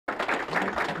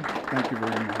Thank you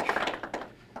very much.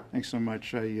 Thanks so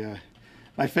much.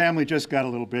 My family just got a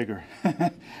little bigger.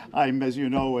 I'm, as you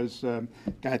know, as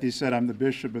Kathy said, I'm the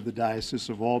Bishop of the Diocese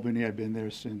of Albany. I've been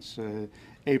there since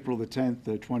April the 10th,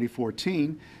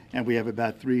 2014, and we have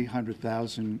about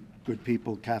 300,000 good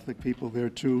people, Catholic people there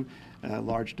too,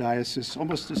 large diocese,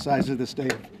 almost the size of the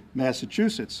state of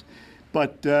Massachusetts.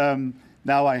 But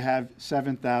now I have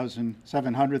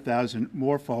 700,000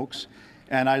 more folks,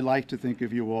 and I like to think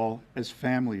of you all as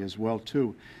family as well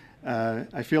too.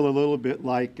 I feel a little bit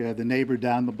like the neighbor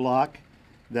down the block,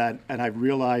 and I've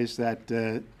realized that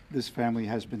this family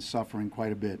has been suffering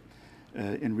quite a bit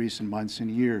in recent months and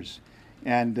years.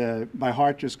 And my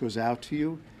heart just goes out to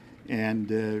you,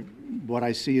 and what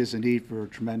I see is a need for a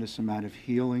tremendous amount of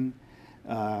healing,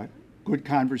 good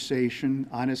conversation,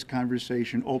 honest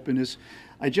conversation, openness.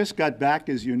 I just got back,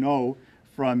 as you know,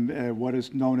 from what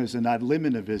is known as an ad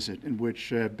limina visit, in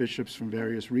which bishops from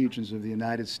various regions of the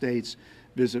United States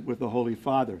visit with the Holy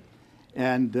Father.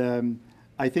 And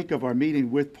I think of our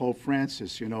meeting with Pope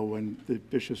Francis, you know, when the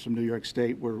bishops from New York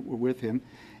State were with him.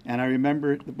 And I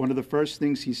remember one of the first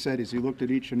things he said is he looked at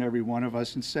each and every one of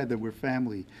us and said that we're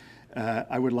family.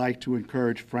 I would like to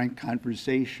encourage frank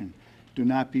conversation. Do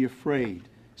not be afraid.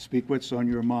 Speak what's on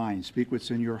your mind. Speak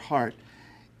what's in your heart.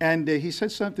 And he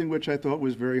said something which I thought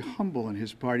was very humble on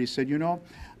his part. He said, you know,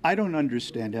 I don't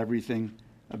understand everything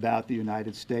about the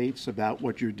United States, about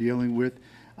what you're dealing with.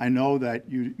 I know that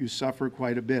you suffer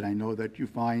quite a bit. I know that you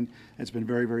find it's been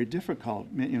very, very difficult,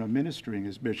 you know, ministering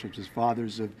as bishops, as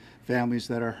fathers of families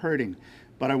that are hurting.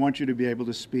 But I want you to be able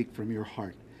to speak from your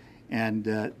heart. And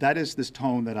that is this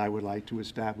tone that I would like to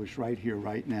establish right here,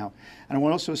 right now. And I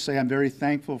want to also say I'm very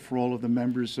thankful for all of the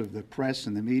members of the press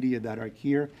and the media that are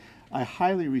here. I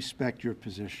highly respect your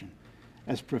position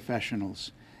as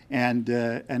professionals. And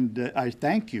I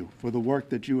thank you for the work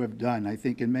that you have done. I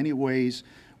think in many ways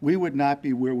we would not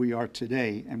be where we are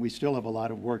today, and we still have a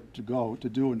lot of work to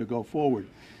do and to go forward.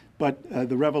 But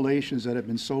the revelations that have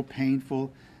been so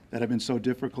painful, that have been so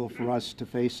difficult for us to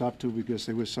face up to because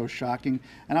they were so shocking,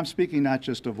 and I'm speaking not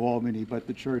just of Albany, but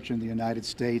the Church in the United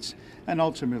States and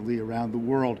ultimately around the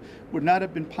world, would not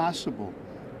have been possible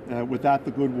without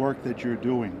the good work that you're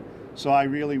doing. So I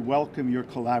really welcome your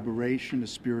collaboration, a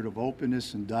spirit of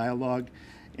openness and dialogue,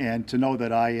 and to know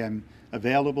that I am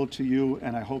available to you,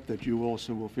 and I hope that you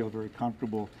also will feel very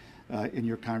comfortable in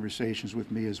your conversations with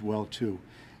me as well too.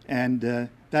 And that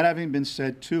having been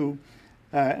said too,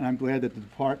 and I'm glad that the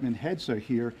department heads are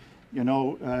here, you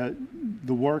know,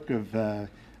 the work of,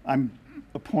 I'm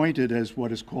appointed as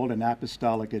what is called an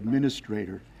Apostolic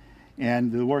Administrator,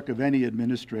 and the work of any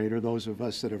administrator, those of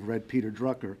us that have read Peter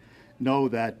Drucker, know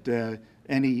that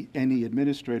any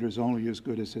administrator is only as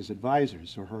good as his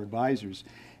advisors or her advisors,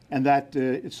 and that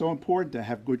it's so important to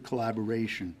have good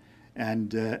collaboration,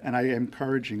 and I am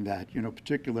encouraging that, you know,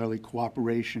 particularly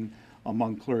cooperation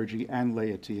among clergy and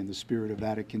laity in the spirit of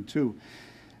Vatican II.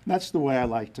 That's the way I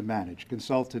like to manage,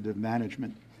 consultative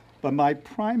management. But my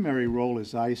primary role,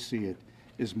 as I see it,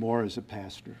 is more as a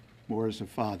pastor, more as a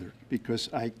father, because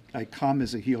I come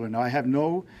as a healer. Now, I have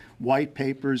no white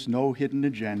papers, no hidden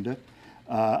agenda.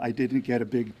 I didn't get a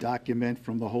big document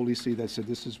from the Holy See that said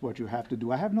this is what you have to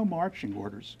do. I have no marching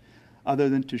orders other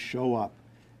than to show up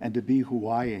and to be who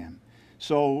I am.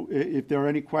 So if there are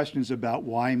any questions about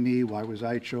why me, why was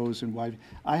I chosen, why,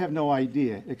 I have no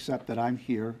idea except that I'm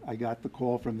here. I got the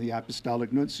call from the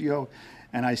Apostolic Nuncio,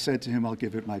 and I said to him, I'll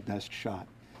give it my best shot.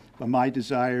 But my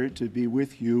desire to be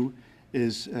with you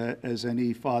is as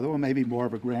any father, or maybe more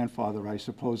of a grandfather, I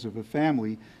suppose, of a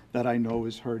family that I know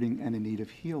is hurting and in need of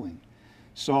healing.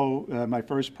 So my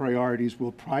first priorities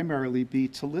will primarily be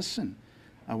to listen.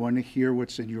 I want to hear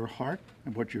what's in your heart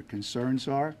and what your concerns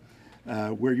are,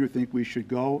 where you think we should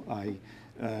go.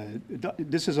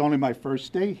 This is only my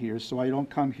first day here, so I don't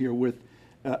come here with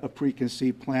a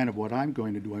preconceived plan of what I'm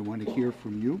going to do. I want to hear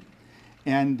from you.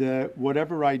 And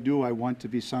whatever I do, I want to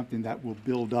be something that will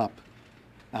build up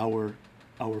our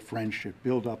friendship,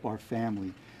 build up our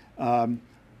family.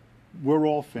 We're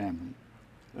all family.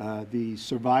 The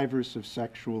survivors of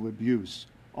sexual abuse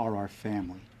are our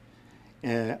family.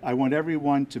 I want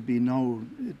everyone to know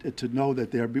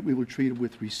that we were treated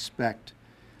with respect.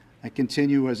 I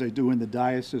continue, as I do in the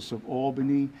Diocese of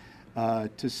Albany,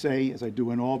 to say, as I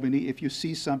do in Albany, if you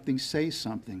see something, say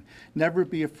something. Never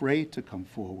be afraid to come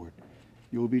forward.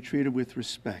 You will be treated with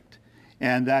respect.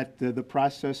 And that the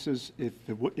processes,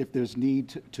 if there's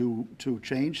need to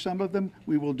change some of them,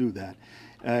 we will do that.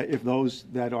 If those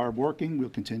that are working, we'll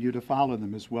continue to follow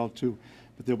them as well too.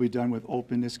 But they'll be done with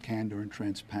openness, candor, and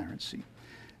transparency.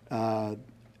 I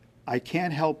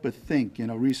can't help but think, you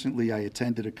know, recently I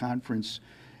attended a conference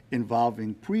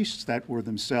involving priests that were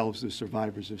themselves the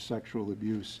survivors of sexual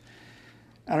abuse.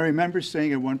 And I remember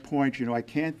saying at one point, you know, I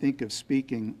can't think of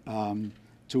speaking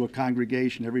to a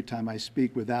congregation every time I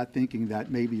speak without thinking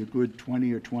that maybe a good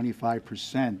 20 or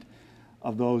 25%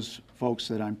 of those folks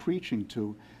that I'm preaching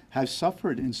to have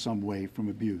suffered in some way from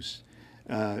abuse.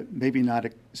 Maybe not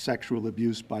a sexual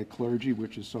abuse by clergy,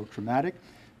 which is so traumatic,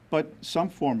 but some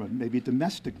form of maybe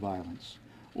domestic violence,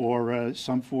 or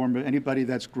some form of anybody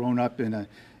that's grown up in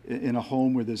a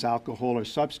home where there's alcohol or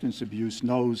substance abuse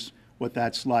knows what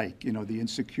that's like, you know, the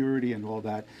insecurity and all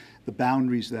that, the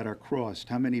boundaries that are crossed,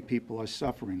 how many people are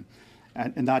suffering,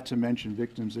 and not to mention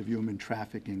victims of human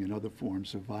trafficking and other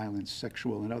forms of violence,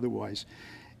 sexual and otherwise.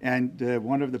 And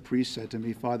one of the priests said to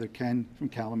me, Father Ken from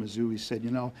Kalamazoo, he said, you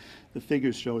know, the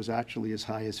figures show is actually as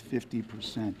high as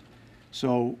 50%.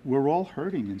 So we're all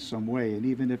hurting in some way, and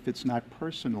even if it's not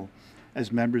personal,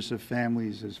 as members of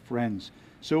families, as friends.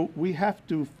 So we have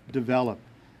to develop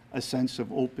a sense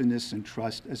of openness and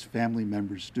trust as family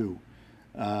members do,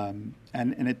 and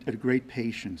a great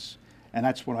patience. And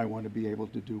that's what I want to be able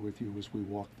to do with you as we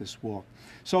walk this walk.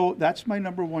 So that's my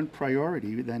number one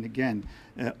priority. Then again,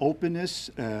 openness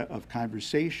of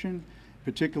conversation,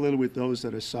 particularly with those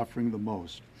that are suffering the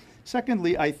most.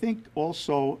 Secondly, I think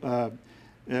also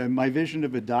my vision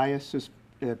of a diocese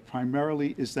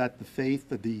primarily is that the faith,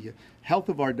 the health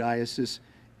of our diocese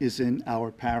is in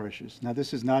our parishes. Now,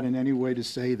 this is not in any way to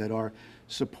say that our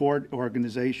support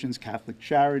organizations, Catholic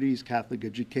Charities, Catholic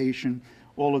Education,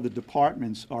 all of the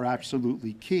departments are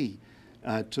absolutely key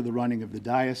to the running of the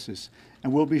diocese.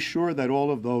 And we'll be sure that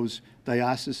all of those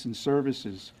diocesan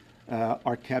services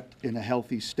are kept in a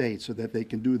healthy state so that they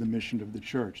can do the mission of the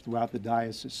church throughout the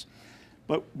diocese.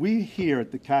 But we here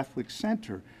at the Catholic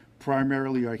Center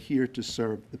primarily are here to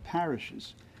serve the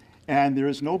parishes. And there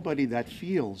is nobody that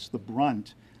feels the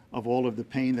brunt of all of the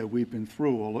pain that we've been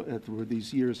through through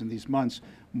these years and these months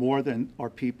more than our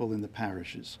people in the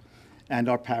parishes and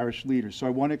our parish leaders. So I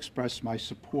want to express my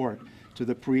support to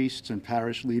the priests and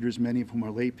parish leaders, many of whom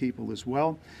are lay people as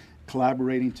well,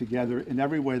 collaborating together in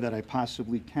every way that I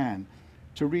possibly can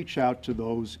to reach out to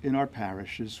those in our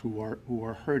parishes who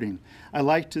are hurting. I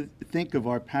like to think of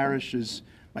our parishes,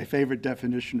 my favorite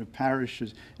definition of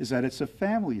parishes is that it's a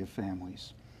family of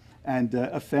families, and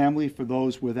a family for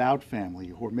those without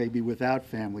family, or maybe without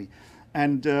family.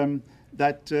 And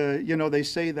you know, they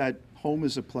say that home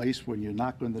is a place when you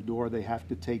knock on the door, they have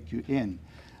to take you in.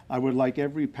 I would like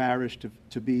every parish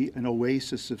to be an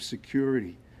oasis of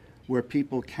security where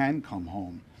people can come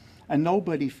home and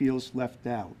nobody feels left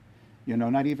out. You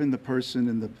know, not even the person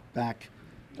in the back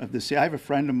of the I have a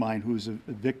friend of mine who's a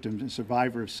victim, a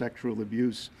survivor of sexual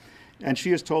abuse. And she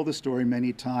has told the story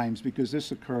many times because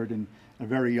this occurred in a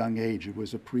very young age. It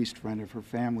was a priest friend of her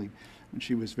family when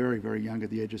she was very, very young,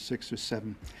 at the age of 6 or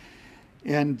 7.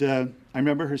 And I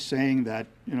remember her saying that,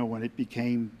 you know, when it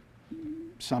became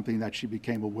something that she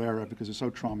became aware of because it's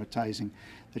so traumatizing,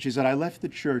 that she said, I left the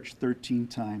church 13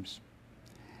 times.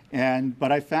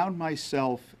 But I found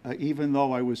myself, even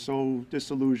though I was so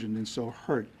disillusioned and so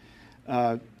hurt,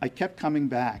 I kept coming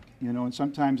back, you know, and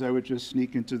sometimes I would just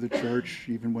sneak into the church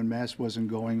even when Mass wasn't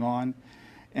going on.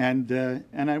 And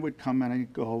I would come and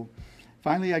I'd go.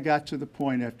 Finally, I got to the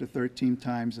point after 13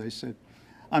 times, I said,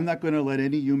 I'm not going to let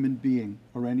any human being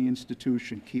or any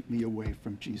institution keep me away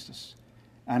from Jesus.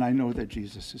 And I know that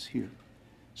Jesus is here.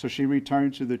 So she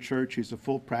returned to the church. She's a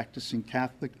full practicing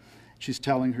Catholic. She's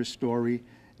telling her story,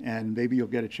 and maybe you'll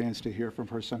get a chance to hear from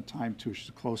her sometime too. She's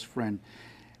a close friend.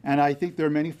 And I think there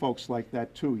are many folks like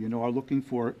that too, you know, are looking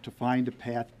to find a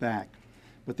path back.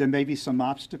 But there may be some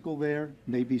obstacle there,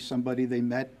 maybe somebody they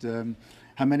met.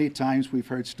 How many times we've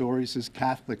heard stories as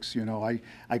Catholics, you know,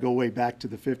 I go way back to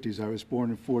the 50s. I was born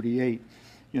in 48.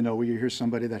 You know, where you hear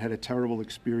somebody that had a terrible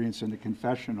experience in the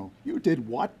confessional. You did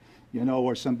what? You know,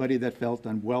 or somebody that felt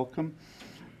unwelcome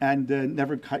and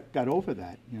never got over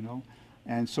that, you know.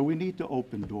 And so we need to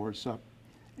open doors up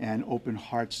and open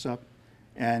hearts up.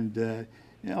 And you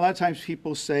know, a lot of times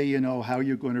people say, you know, how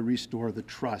you're going to restore the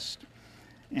trust.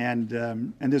 And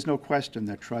there's no question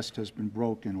that trust has been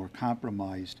broken or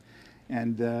compromised.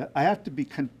 And I have to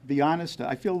be honest,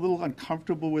 I feel a little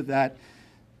uncomfortable with that.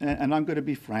 And I'm going to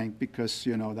be frank because,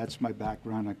 you know, that's my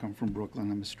background. I come from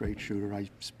Brooklyn. I'm a straight shooter. I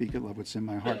speak of what's in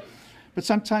my heart. But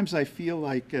sometimes I feel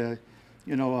like, you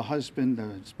know, a husband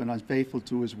has been unfaithful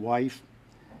to his wife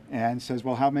and says,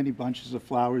 well, how many bunches of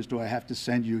flowers do I have to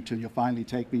send you till you'll finally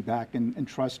take me back and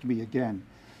trust me again?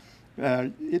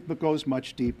 It goes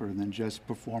much deeper than just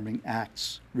performing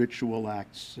acts, ritual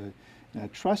acts.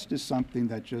 Trust is something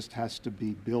that just has to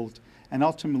be built, and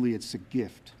ultimately it's a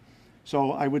gift.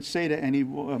 So I would say to any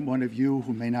one of you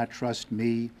who may not trust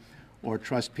me or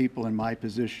trust people in my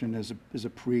position as a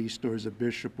priest or as a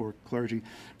bishop or clergy,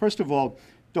 first of all,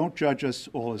 don't judge us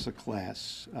all as a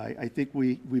class. I think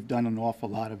we've done an awful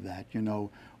lot of that, you know,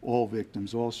 all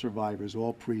victims, all survivors,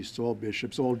 all priests, all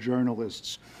bishops, all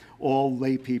journalists, all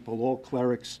lay people, all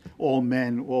clerics, all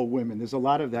men, all women. There's a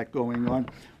lot of that going on.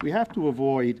 We have to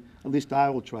avoid, at least I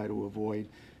will try to avoid,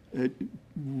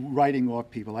 writing off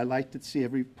people. I like to see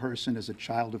every person as a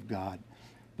child of God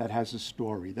that has a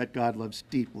story, that God loves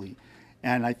deeply.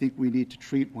 And I think we need to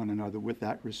treat one another with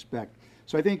that respect.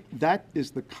 So I think that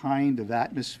is the kind of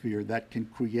atmosphere that can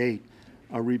create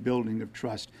a rebuilding of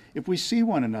trust. If we see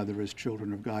one another as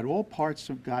children of God, all parts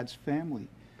of God's family,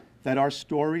 that our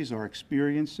stories, our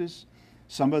experiences,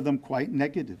 some of them quite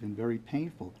negative and very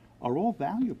painful, are all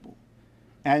valuable.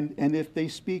 And if they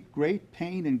speak great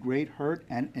pain and great hurt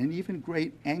and even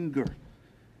great anger,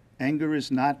 anger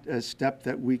is not a step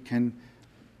that we can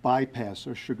bypass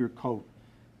or sugarcoat.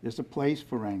 There's a place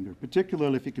for anger,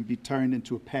 particularly if it can be turned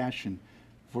into a passion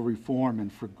for reform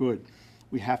and for good.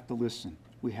 We have to listen.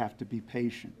 We have to be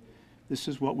patient. This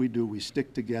is what we do. We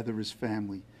stick together as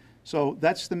family. So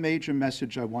that's the major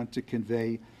message I want to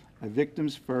convey.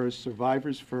 Victims first,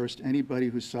 survivors first, anybody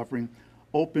who's suffering,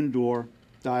 open door,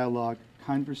 dialogue,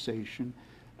 conversation,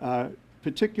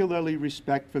 particularly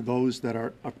respect for those that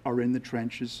are in the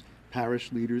trenches,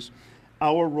 parish leaders.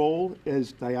 Our role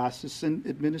as diocesan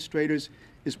administrators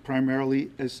is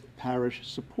primarily as parish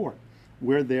support.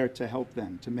 We're there to help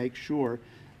them, to make sure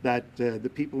that the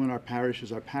people in our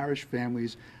parishes, our parish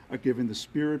families, are given the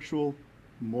spiritual,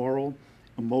 moral,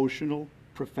 emotional,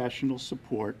 professional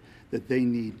support that they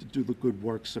need to do the good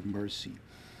works of mercy.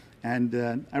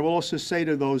 And I will also say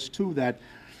to those, too, that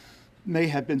may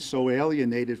have been so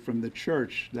alienated from the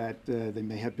church that they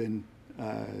may have been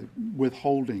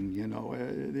withholding, you know.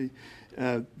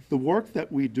 The work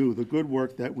that we do, the good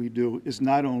work that we do, is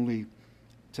not only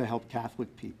to help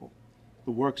Catholic people.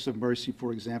 The works of mercy,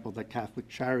 for example, that Catholic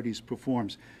Charities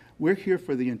performs. We're here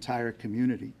for the entire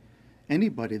community.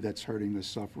 Anybody that's hurting, the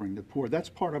suffering, the poor, that's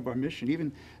part of our mission.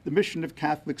 Even the mission of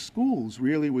Catholic schools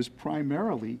really was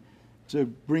primarily to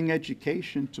bring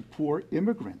education to poor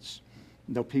immigrants,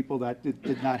 you know, people that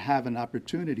did not have an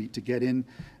opportunity to get in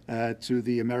to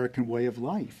the American way of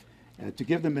life, to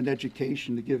give them an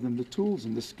education, to give them the tools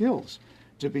and the skills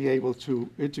to be able to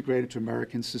integrate into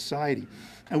American society.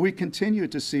 And we continue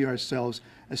to see ourselves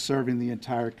as serving the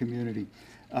entire community.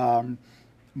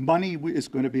 Money is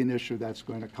going to be an issue that's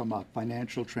going to come up.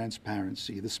 Financial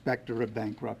transparency, the specter of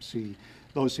bankruptcy,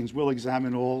 those things. We'll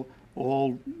examine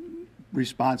all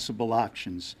responsible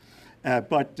options.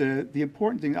 But the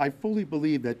important thing, I fully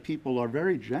believe that people are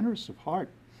very generous of heart.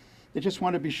 They just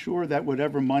want to be sure that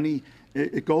whatever money,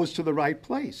 it goes to the right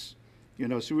place. You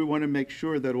know, so we want to make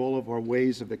sure that all of our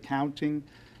ways of accounting,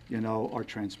 you know, are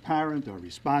transparent, are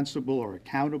responsible, are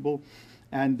accountable.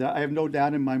 And I have no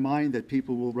doubt in my mind that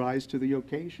people will rise to the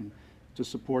occasion to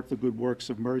support the good works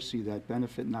of mercy that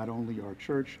benefit not only our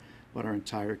church, but our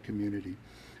entire community.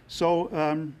 So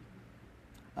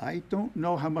I don't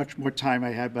know how much more time I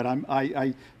have, but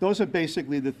those are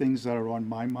basically the things that are on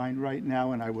my mind right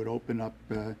now, and I would open up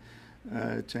to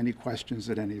any questions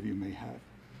that any of you may have.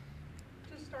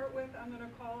 To start with, I'm going to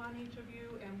call on each of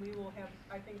you, and we will have,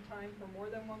 I think, time for more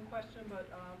than one question, but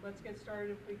let's get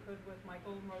started, if we could, with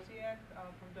Michael Mroziak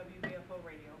from WBFO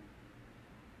Radio.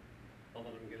 I'll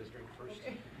let him get his drink first.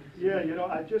 Okay. Yeah, you know,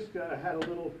 I just had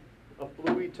a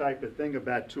flu-y type of thing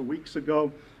about 2 weeks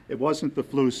ago. It wasn't the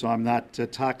flu, so I'm not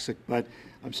toxic, but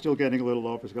I'm still getting a little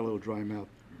off. It's got a little dry mouth.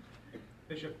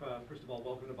 Bishop, first of all,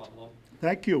 welcome to Buffalo.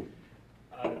 Thank you.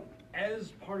 As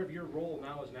part of your role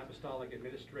now as an Apostolic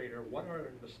Administrator, what are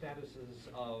the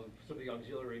statuses of some of the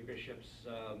auxiliary bishops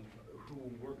who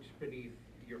worked beneath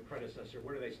your predecessor?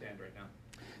 Where do they stand right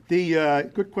now?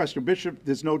 Good question. Bishop,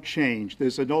 there's no change.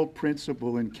 There's an old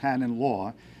principle in canon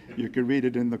law. You can read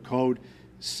it in the code.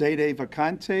 Sede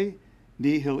vacante,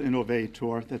 nihil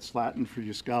innovator. That's Latin for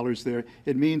your scholars there.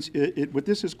 It means, what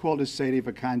this is called is sede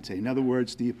vacante. In other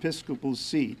words, the episcopal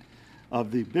seat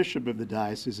of the bishop of the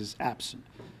diocese is absent.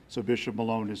 So Bishop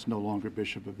Malone is no longer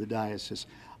bishop of the diocese.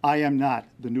 I am not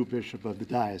the new bishop of the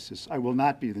diocese. I will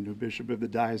not be the new bishop of the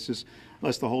diocese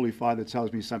unless the Holy Father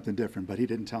tells me something different, but he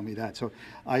didn't tell me that. So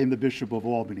I am the Bishop of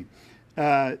Albany.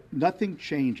 Nothing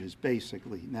changes,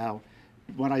 basically. Now,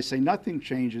 when I say nothing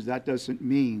changes, that doesn't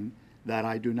mean that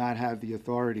I do not have the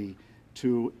authority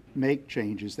to make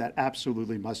changes that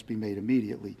absolutely must be made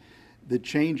immediately. The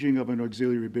changing of an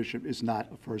auxiliary bishop is not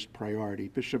a first priority.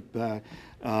 Bishop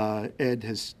Ed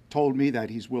has told me that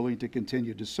he's willing to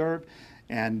continue to serve,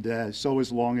 And so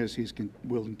as long as he's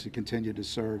willing to continue to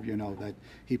serve, that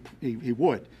he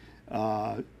would.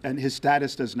 And his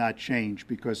status does not change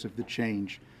because of the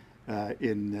change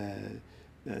in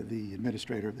the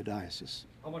administrator of the diocese.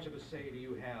 How much of a say do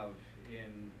you have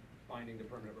in finding the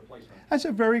permanent replacement? That's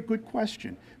a very good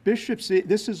question. Bishops,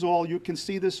 this is all, you can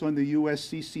see this on the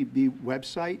USCCB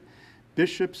website.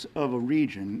 Bishops of a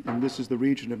region, and this is the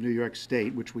region of New York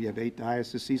State, which we have 8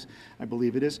 dioceses, I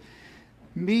believe it is,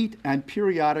 meet and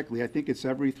periodically, I think it's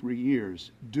every 3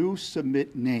 years, do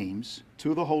submit names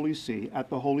to the Holy See at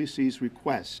the Holy See's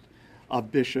request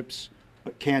of bishops,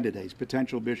 candidates,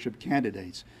 potential bishop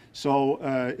candidates. So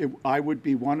I would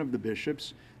be one of the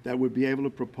bishops that would be able to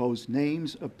propose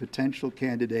names of potential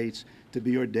candidates to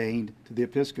be ordained to the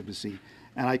episcopacy.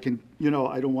 And I can,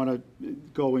 I don't want to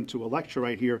go into a lecture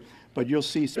right here, but you'll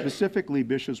see specifically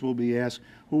bishops will be asked,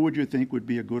 who would you think would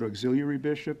be a good auxiliary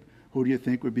bishop? Who do you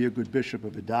think would be a good bishop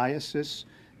of a diocese?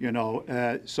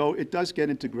 So it does get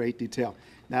into great detail.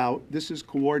 Now, this is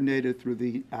coordinated through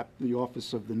the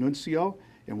Office of the Nuncio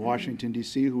in Washington,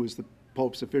 D.C., who is the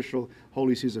Pope's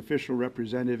Holy See's official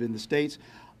representative in the States.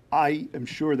 I am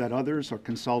sure that others are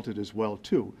consulted as well,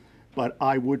 too. But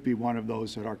I would be one of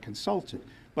those that are consulted.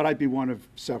 But I'd be one of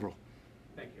several.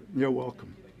 Thank you. You're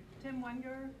welcome. Tim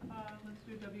Wenger, let's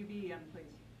do WBEN, please.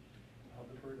 I'll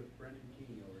defer to Brendan Key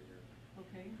over here.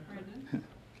 Okay, Brandon.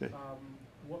 Okay.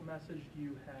 What message do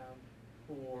you have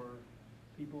for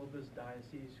people of this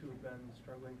diocese who have been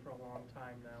struggling for a long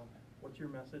time now? What's your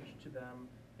message to them,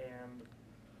 and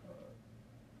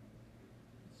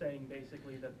saying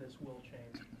basically that this will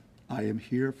change? I am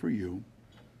here for you.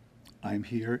 I'm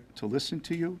here to listen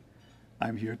to you.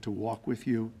 I'm here to walk with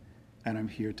you, and I'm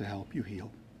here to help you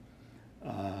heal.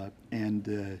 I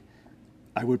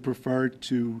would prefer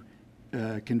to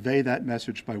convey that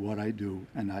message by what I do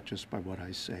and not just by what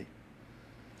I say.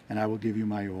 And I will give you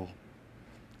my all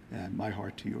and my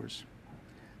heart to yours.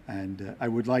 And I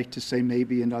would like to say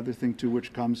maybe another thing too,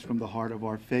 which comes from the heart of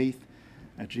our faith.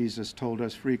 Jesus told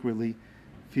us frequently,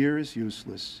 fear is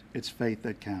useless. It's faith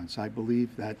that counts. I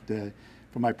believe that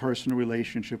from my personal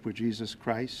relationship with Jesus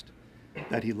Christ,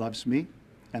 that he loves me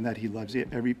and that he loves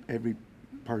every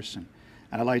person.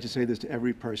 And I'd like to say this to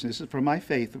every person. This is from my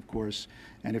faith, of course.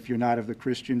 And if you're not of the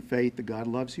Christian faith, that God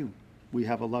loves you. We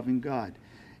have a loving God.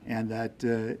 And that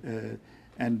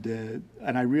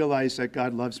and I realize that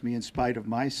God loves me in spite of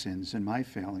my sins and my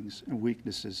failings and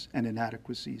weaknesses and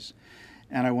inadequacies.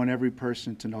 And I want every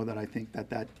person to know that I think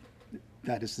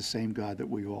that is the same God that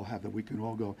we all have, that we can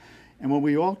all go. And when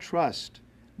we all trust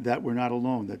that we're not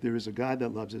alone, that there is a God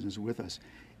that loves us and is with us,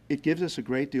 it gives us a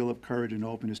great deal of courage and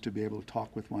openness to be able to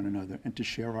talk with one another and to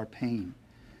share our pain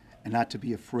and not to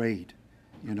be afraid.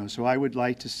 So I would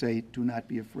like to say, do not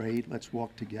be afraid. Let's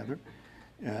walk together.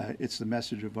 It's the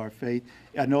message of our faith.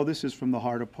 I know this is from the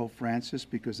heart of Pope Francis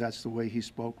because that's the way he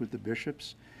spoke with the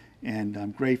bishops. And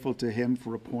I'm grateful to him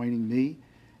for appointing me.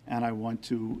 And I want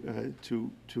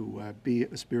to be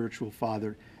a spiritual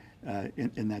father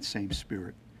in that same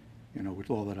spirit, with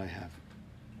all that I have.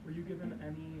 Were you given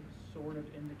any sort of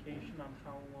indication on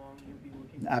how long you'd be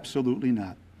looking? Absolutely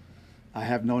not. I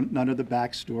have none of the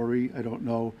backstory. I don't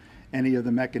know any of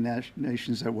the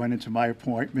machinations that went into my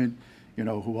appointment,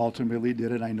 who ultimately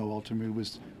did it. I know ultimately it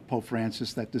was Pope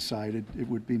Francis that decided it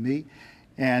would be me.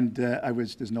 And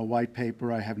there's no white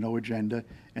paper. I have no agenda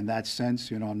in that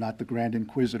sense. I'm not the Grand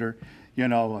Inquisitor.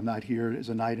 I'm not here as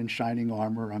a knight in shining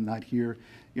armor. I'm not here,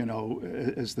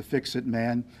 as the fix-it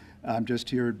man. I'm just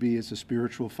here to be as a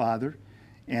spiritual father.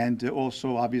 And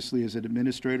also, obviously, as an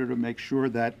administrator to make sure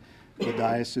that the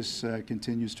diocese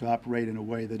continues to operate in a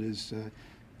way that is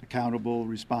accountable,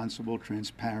 responsible,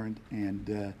 transparent,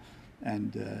 and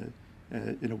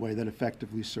in a way that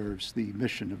effectively serves the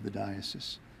mission of the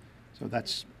diocese. So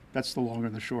that's the long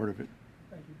and the short of it.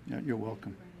 Thank you. Yeah, you're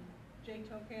welcome. Jay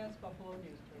Tokaz, Buffalo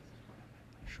News,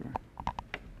 please. Sure.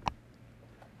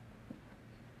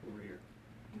 Over here.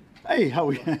 Hey, how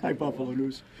are you? Hi, Buffalo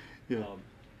News. Yeah.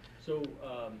 So,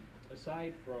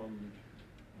 aside from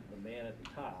the man at the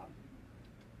top,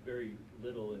 very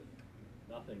little, if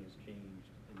nothing, has changed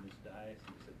in this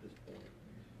diocese at this point.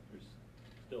 There's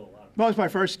still a lot of... Well, it's my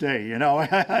first day, There's a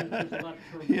lot of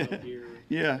turmoil Yeah. here.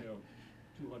 Yeah.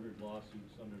 200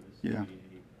 lawsuits under the Yeah.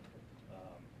 CDA.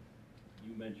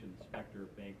 You mentioned specter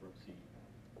of bankruptcy.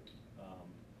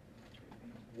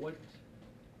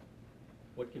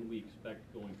 What can we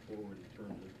expect going forward in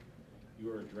terms of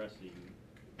your addressing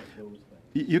those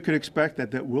things? You could expect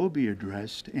that will be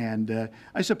addressed. And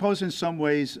I suppose in some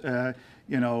ways, a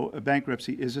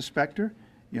bankruptcy is a specter.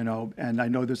 you know, and I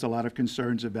know there's a lot of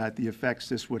concerns about the effects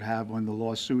this would have on the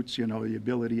lawsuits, you know, the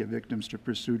ability of victims to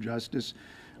pursue justice,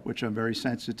 which I'm very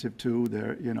sensitive to.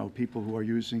 There, you know, people who are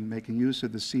making use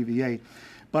of the CVA.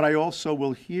 But I also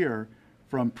will hear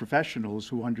from professionals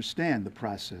who understand the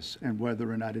process and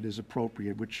whether or not it is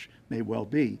appropriate, which may well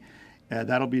be.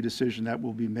 That'll be a decision that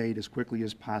will be made as quickly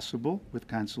as possible with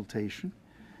consultation.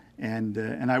 And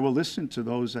I will listen to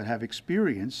those that have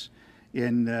experience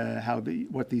in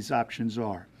what these options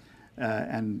are.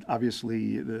 And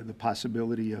obviously the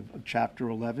possibility of Chapter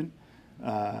 11.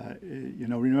 You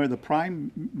know, remember the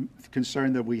prime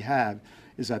concern that we have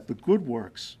is that the good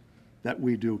works that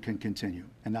we do can continue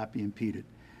and not be impeded.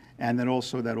 And then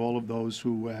also that all of those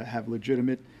who have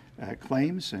legitimate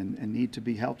claims and need to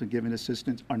be helped and given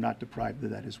assistance are not deprived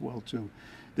of that as well too.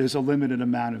 There's a limited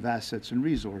amount of assets and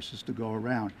resources to go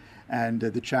around, and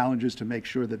the challenge is to make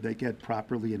sure that they get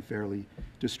properly and fairly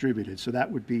distributed. So that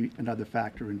would be another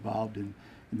factor involved in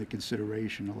the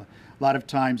consideration. A lot of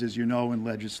times, as you know, in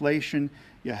legislation,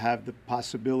 you have the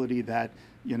possibility that,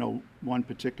 you know, one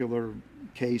particular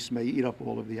case may eat up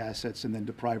all of the assets and then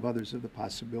deprive others of the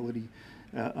possibility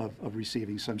of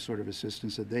receiving some sort of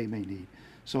assistance that they may need.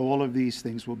 So all of these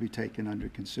things will be taken under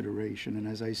consideration. And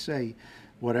as I say,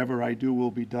 whatever I do will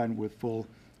be done with full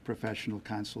professional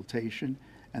consultation,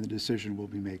 and the decision will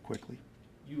be made quickly.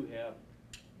 You have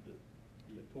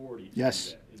the authority to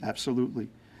yes, do that. Absolutely.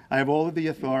 I have all of the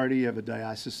authority of a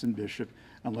diocesan bishop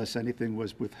unless anything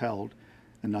was withheld,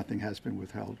 and nothing has been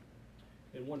withheld.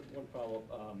 And one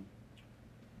follow-up.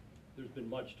 There's been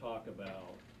much talk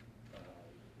about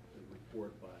the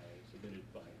report submitted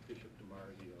by Bishop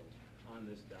DiMarzio on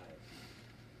this diocese.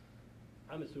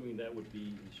 I'm assuming that would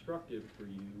be instructive for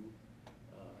you.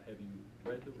 Have you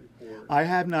read the report? I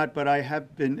have not, but I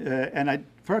have been,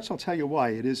 first I'll tell you why.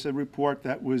 It is a report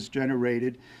that was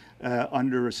generated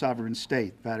under a sovereign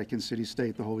state, Vatican City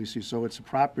State, the Holy See. So it's a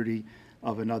property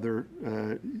of another,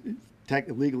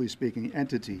 legally speaking,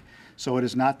 entity. So it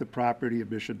is not the property of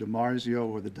Bishop DiMarzio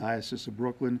or the Diocese of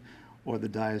Brooklyn or the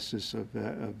Diocese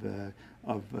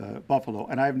of Buffalo.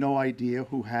 And I have no idea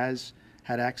who has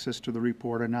had access to the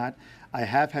report or not. I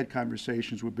have had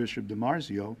conversations with Bishop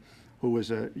DiMarzio, who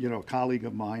was a colleague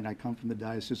of mine. I come from the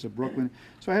Diocese of Brooklyn,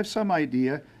 so I have some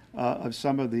idea of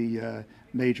some of the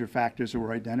major factors that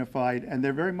were identified, and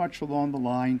they're very much along the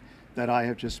line that I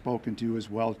have just spoken to as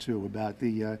well too, about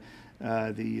the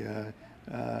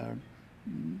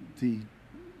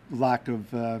lack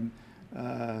of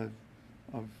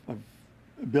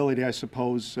ability, I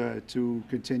suppose, to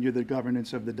continue the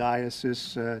governance of the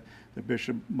diocese that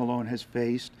Bishop Malone has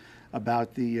faced,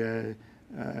 about the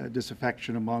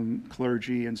disaffection among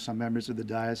clergy and some members of the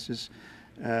diocese,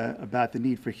 about the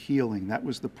need for healing. That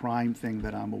was the prime thing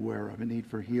that I'm aware of, a need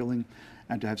for healing,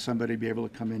 and to have somebody be able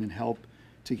to come in and help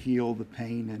to heal the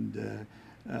pain.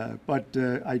 And but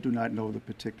I do not know the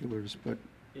particulars. But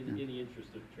in the interest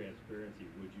of transparency,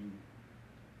 would you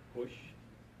push?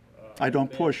 I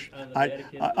don't push.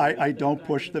 I don't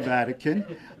push the Vatican.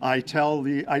 I tell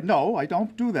no, I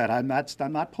don't do that. I'm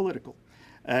not political.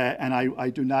 And I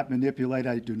do not manipulate.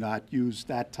 I do not use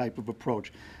that type of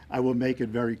approach. I will make it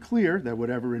very clear that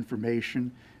whatever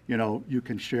information you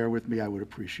can share with me, I would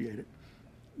appreciate it.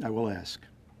 I will ask.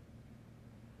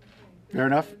 Okay. Fair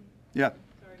enough? Yeah.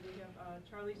 Sorry, we have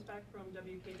Charlie Speck from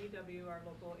WKDW, our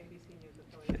local ABC News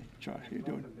Okay, affiliate. Charlie, how you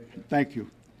doing? Thank you.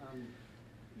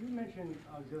 You mentioned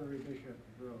Auxiliary Bishop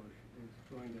Grosz is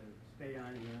going to stay on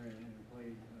here and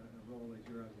play a role as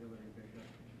your auxiliary bishop.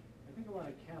 I think a lot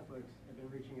of Catholics have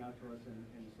been reaching out to us and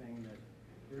saying that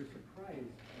they're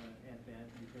surprised at that,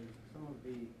 because some of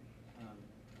the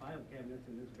file cabinets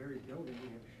in this very building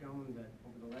have shown that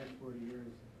over the last 40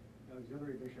 years, the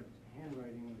auxiliary bishop's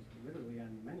handwriting was literally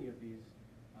on many of these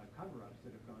cover-ups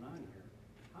that have gone on here.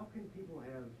 How can people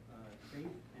have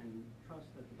faith and trust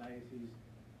that the diocese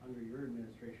under your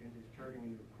administration is charting a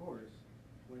new course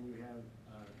when you have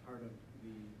part of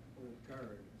the old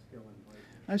guard still in place?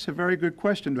 That's a very good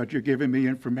question, but you're giving me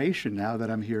information now that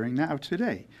I'm hearing now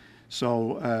today.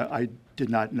 So I did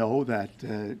not know that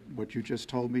what you just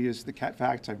told me is the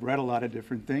facts. I've read a lot of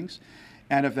different things.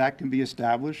 And if that can be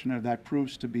established, and if that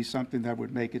proves to be something that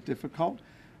would make it difficult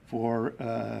for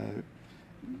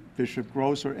Bishop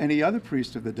Grosz or any other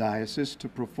priest of the diocese to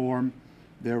perform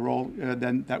their role,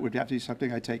 then that would have to be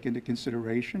something I take into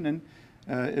consideration, and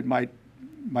it might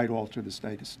alter the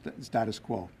status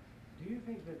quo. Do you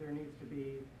think that there needs to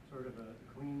be sort of a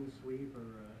clean sweep or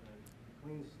a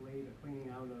clean slate, a cleaning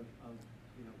out of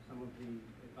some of the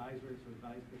advisors who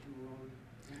advise Bishop Malone?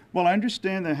 Well, I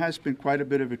understand there has been quite a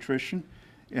bit of attrition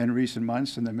in recent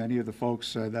months, and that many of the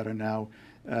folks that are now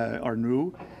are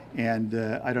new, and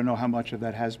I don't know how much of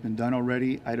that has been done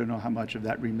already. I don't know how much of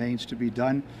that remains to be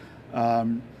done.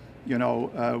 One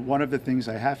of the things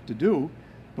I have to do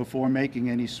before making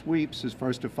any sweeps is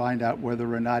first to find out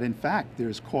whether or not, in fact,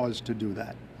 there's cause to do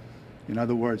that. In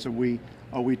other words, are we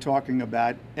talking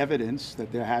about evidence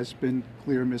that there has been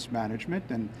clear mismanagement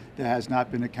and there has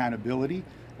not been accountability?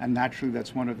 And naturally,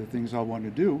 that's one of the things I want to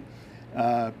do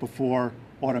before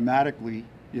automatically,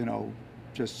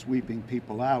 just sweeping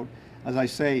people out. As I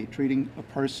say, treating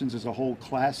persons as a whole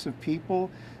class of people,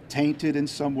 tainted in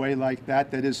some way like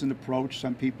that is an approach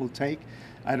some people take.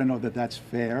 I don't know that that's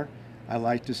fair. I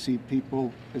like to see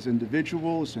people as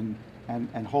individuals and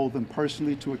hold them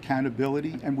personally to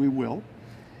accountability, and we will.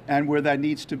 And where that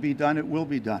needs to be done, it will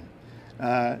be done.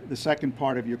 The second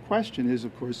part of your question is,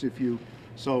 of course,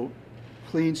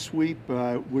 clean sweep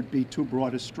would be too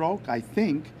broad a stroke, I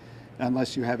think,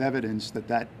 unless you have evidence that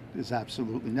that is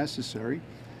absolutely necessary.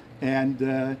 And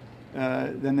then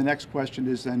the next question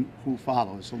is then who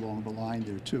follows along the line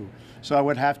there too. So I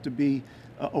would have to be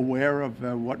aware of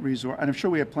what resource, and I'm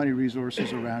sure we have plenty of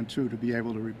resources around too to be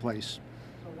able to replace.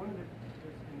 So in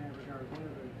that regard, one of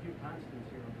the few constants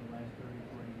here over the last 30,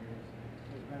 40 years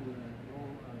has been the role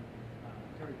of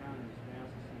Terry Connor's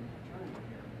diocesan attorney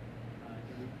here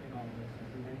in all of this,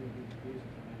 and many of these cases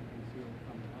have been concealed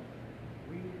from the public.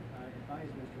 We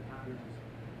advised Mr. Connors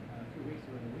a few weeks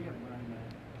ago that we have learned that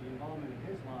the involvement of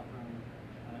his law firm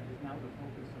is now the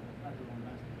focus of a federal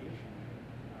investigation,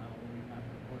 although we've not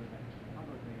reported that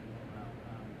publicly in a while.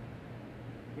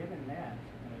 Given that,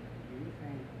 do you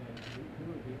think that you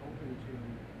would be open to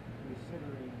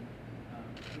considering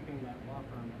keeping that law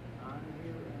firm on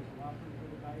here as a law firm for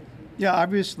the diocese? Yeah,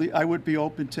 obviously, I would be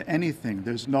open to anything.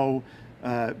 There's no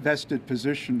vested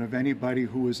position of anybody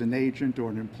who is an agent or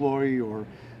an employee or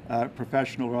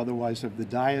professional or otherwise of the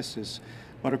diocese.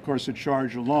 But of course, a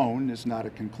charge alone is not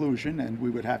a conclusion, and we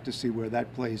would have to see where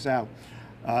that plays out.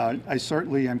 I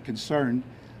certainly am concerned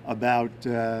about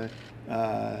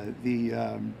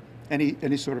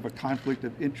any sort of a conflict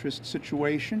of interest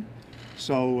situation.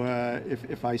 So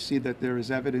if I see that there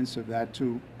is evidence of that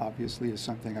too, obviously is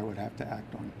something I would have to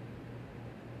act on.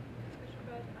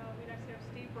 We next have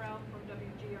Steve Brown from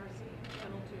WGRZ,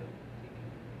 Channel 2.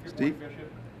 Good Steve? morning,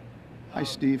 Bishop. Hi,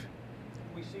 Steve.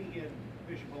 We see in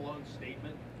Bishop Malone's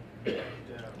statement that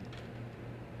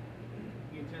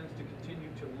he intends to continue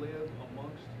to live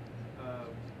amongst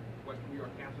Western New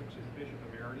York Catholics as Bishop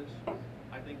Emeritus.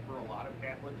 I think for a lot of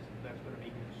Catholics, that's going to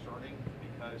be concerning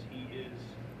because he is,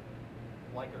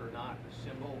 like it or not, the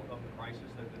symbol of the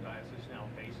crisis that the diocese now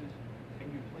faces.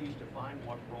 Can you please define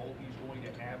what role he's going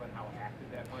to have and how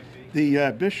active that might be?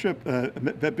 The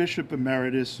Bishop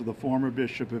Emeritus, the former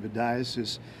bishop of a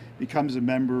diocese, becomes a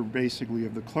member basically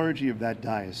of the clergy of that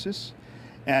diocese,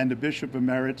 and the Bishop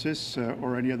Emeritus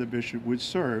or any other bishop would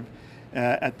serve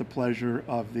at the pleasure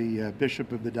of the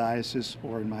bishop of the diocese,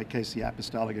 or in my case, the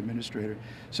Apostolic Administrator.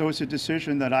 So it's a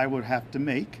decision that I would have to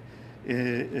make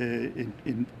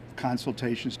in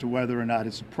consultations to whether or not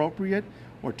it's appropriate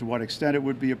or to what extent it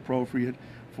would be appropriate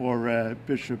for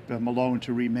Bishop Malone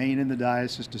to remain in the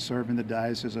diocese, to serve in the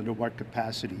diocese, under what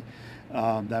capacity.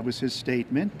 That was his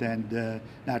statement, and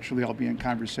naturally I'll be in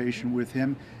conversation with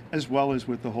him as well as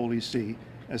with the Holy See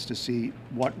as to see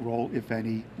what role, if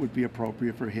any, would be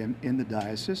appropriate for him in the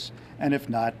diocese, and if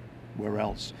not, where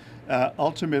else.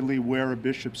 Ultimately, where a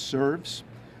bishop serves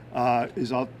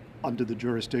is under the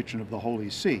jurisdiction of the Holy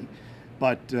See,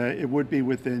 but it would be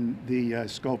within the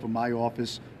scope of my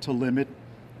office to limit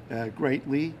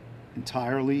greatly,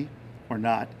 entirely, or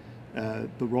not,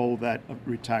 the role that a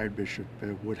retired bishop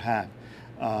would have.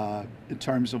 In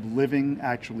terms of living,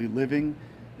 actually living,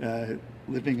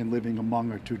 living and living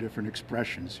among are two different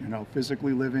expressions.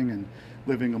 Physically living and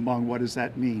living among, what does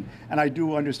that mean? And I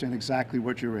do understand exactly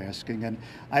what you're asking, and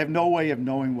I have no way of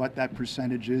knowing what that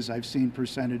percentage is. I've seen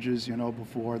percentages,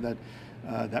 before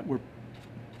that were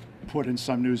put in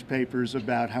some newspapers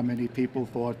about how many people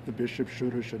thought the bishop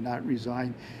should or should not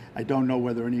resign. I don't know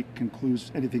whether anything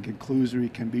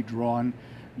conclusory can be drawn,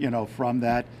 from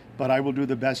that, but I will do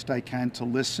the best I can to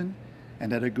listen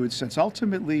and at a good sense.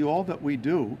 Ultimately, all that we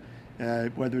do,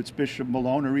 whether it's Bishop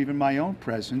Malone or even my own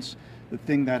presence, the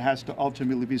thing that has to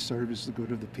ultimately be served is the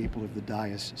good of the people of the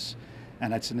diocese.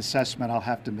 And that's an assessment I'll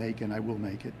have to make, and I will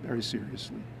make it very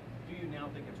seriously. Do you now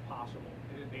think it's possible,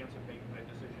 in advance of making that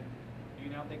decision, do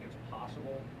you now think it's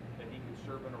possible that he could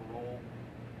serve in a role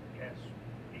as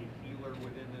a healer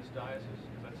within this diocese?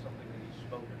 Is that something that he's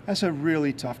spoken of? That's a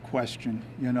really tough question.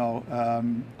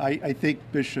 I think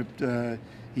Bishop,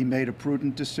 he made a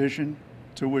prudent decision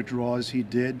to withdraw as he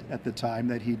did at the time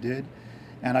that he did.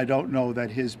 And I don't know that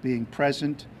his being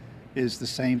present is the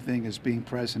same thing as being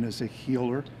present as a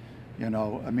healer. You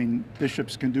know, I mean,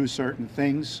 bishops can do certain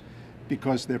things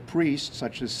because they're priests,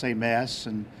 such as say Mass,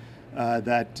 and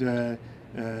that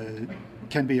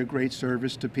can be a great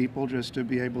service to people just to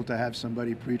be able to have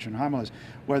somebody preach and homilize.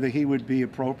 Whether he would be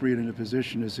appropriate in a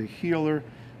position as a healer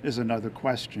is another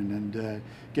question. And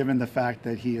given the fact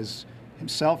that he has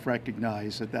himself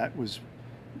recognized that that was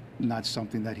not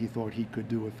something that he thought he could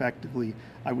do effectively,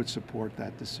 I would support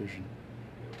that decision.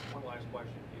 One last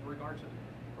question. In regards to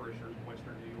the parishioners in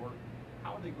Western New York,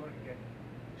 how are they going to get,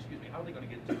 how are they going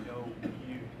to get to know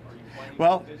you? Are you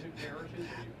planning to visit parishes?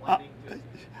 Are you planning to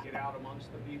get out amongst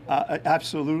the people?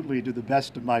 Absolutely, to the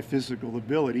best of my physical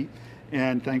ability,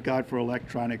 and thank God for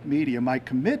electronic media. My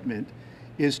commitment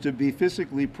is to be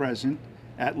physically present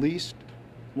at least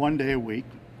one day a week,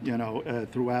 you know,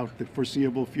 throughout the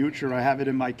foreseeable future. I have it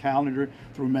in my calendar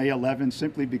through May 11th,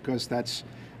 simply because that's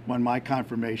when my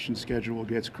confirmation schedule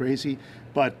gets crazy.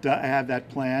 But I have that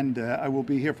planned. I will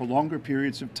be here for longer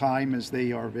periods of time as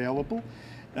they are available.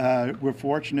 We're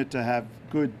fortunate to have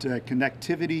good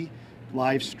connectivity,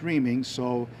 live streaming.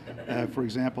 So, for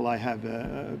example, I have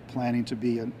planning to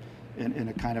be in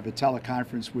a kind of a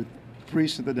teleconference with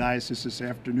priests of the diocese this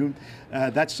afternoon.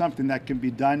 That's something that can be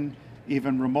done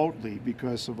even remotely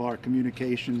because of our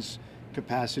communications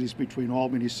capacities between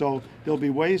Albany. So there'll be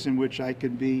ways in which I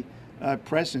can be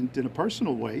present in a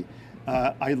personal way.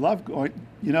 I love going,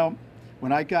 you know,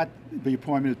 when I got the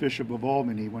appointment as Bishop of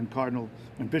Albany, when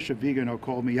Bishop Vigano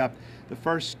called me up, the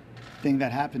first thing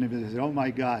that happened to me is, oh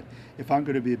my God, if I'm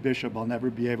going to be a bishop, I'll never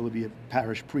be able to be a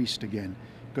parish priest again,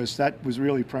 because that was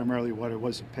really primarily what it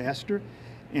was, a pastor.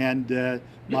 And in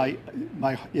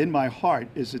my heart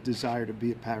is a desire to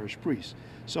be a parish priest.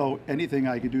 So anything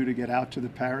I can do to get out to the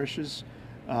parishes,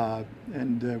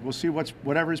 and we'll see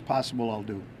whatever is possible, I'll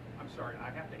do. I'm sorry,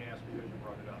 I have to ask because you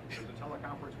brought it up. There's a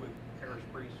teleconference with parish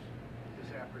priests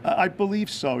this afternoon. I believe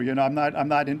so. You know, I'm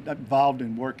not involved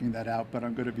in working that out, but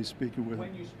I'm going to be speaking with them.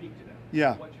 When you speak to them,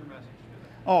 yeah. What's your message to them?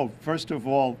 Oh, first of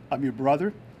all, I'm your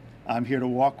brother. I'm here to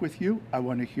walk with you. I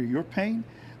want to hear your pain.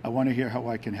 I want to hear how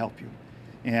I can help you.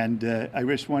 And I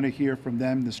just want to hear from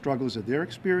them the struggles that they're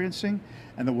experiencing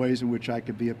and the ways in which I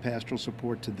could be a pastoral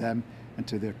support to them and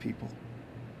to their people.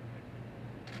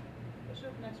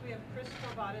 Bishop, next we have Chris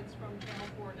Kovacs from Channel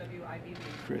 4 WIBB.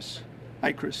 Chris.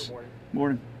 Hi, Chris. Good morning.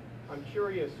 Morning. I'm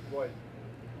curious what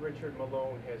Richard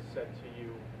Malone has said to you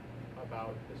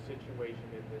about the situation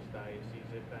in this diocese,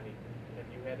 if any. Have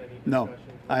you had any discussions? No, with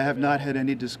I have him not at all? had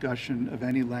any discussion of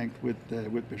any length with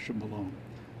Bishop Malone.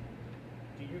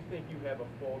 Do you think you have a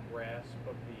full grasp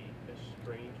of the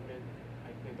estrangement?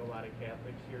 I think a lot of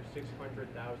Catholics here,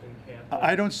 600,000 Catholics.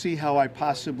 I don't see how I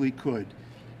possibly could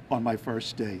on my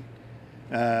first day.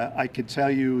 I could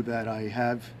tell you that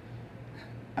I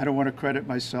don't want to credit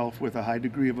myself with a high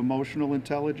degree of emotional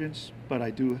intelligence, but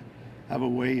I do have a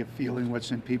way of feeling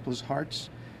what's in people's hearts,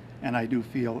 and I do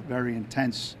feel very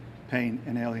intense pain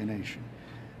and alienation.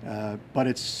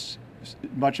 But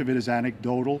much of it is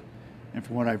anecdotal, and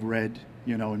from what I've read,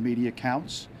 you know, in media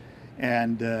accounts.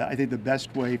 And I think the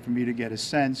best way for me to get a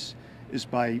sense is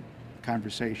by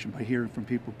conversation, by hearing from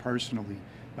people personally,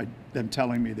 by them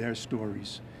telling me their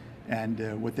stories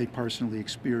and what they personally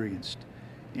experienced.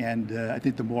 And I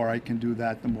think the more I can do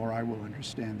that, the more I will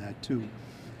understand that too.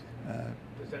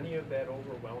 Does any of that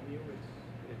overwhelm you?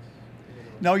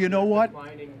 No, you know what?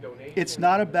 Declining donations. It's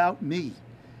not about me.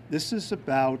 This is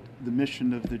about the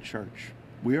mission of the church.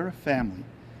 We are a family.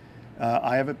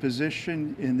 I have a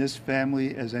position in this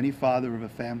family, as any father of a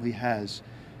family has,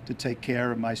 to take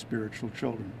care of my spiritual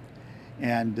children.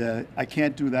 And I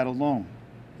can't do that alone.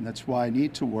 And that's why I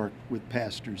need to work with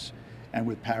pastors and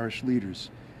with parish leaders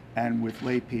and with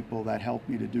lay people that help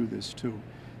me to do this too,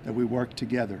 that we work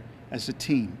together as a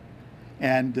team.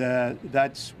 And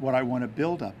that's what I want to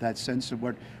build up, that sense of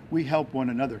what we help one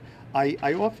another.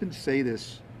 I often say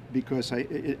this because I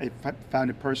found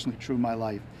it personally true in my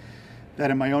life, that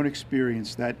in my own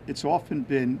experience, that it's often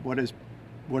been what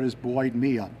has buoyed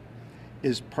me up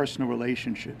is personal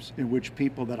relationships in which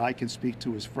people that I can speak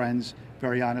to as friends,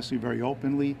 very honestly, very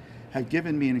openly, have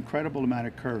given me an incredible amount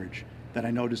of courage that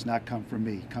I know does not come from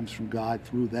me, comes from God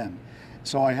through them.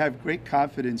 So I have great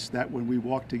confidence that when we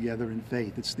walk together in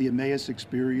faith, it's the Emmaus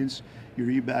experience you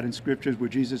read about in scriptures where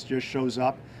Jesus just shows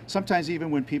up, sometimes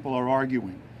even when people are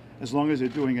arguing, as long as they're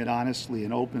doing it honestly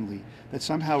and openly, that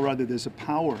somehow or other there's a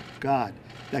power of God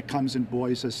that comes and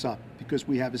buoys us up because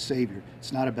we have a Savior.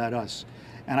 It's not about us.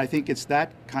 And I think it's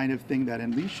that kind of thing that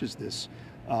unleashes this.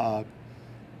 I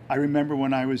remember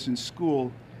when I was in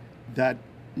school that,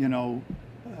 you know,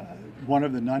 one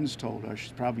of the nuns told us,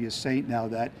 she's probably a saint now,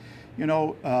 that, you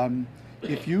know,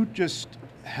 if you just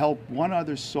help one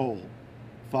other soul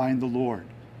find the Lord,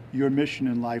 your mission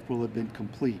in life will have been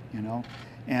complete, you know.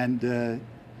 And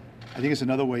I think it's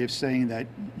another way of saying that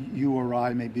you or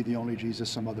I may be the only Jesus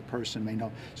some other person may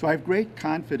know. So I have great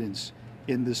confidence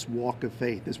in this walk of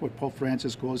faith. This is what Pope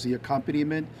Francis calls the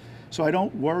accompaniment. So I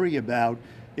don't worry about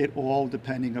it all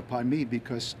depending upon me,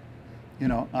 because, you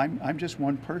know, I'm just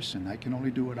one person. I can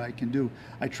only do what I can do.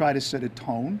 I try to set a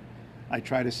tone. I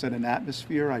try to set an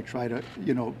atmosphere. I try to,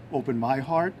 you know, open my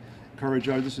heart, encourage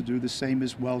others to do the same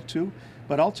as well too.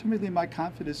 But ultimately my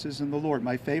confidence is in the Lord.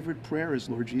 My favorite prayer is,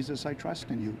 Lord Jesus, I trust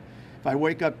in you. If I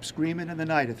wake up screaming in the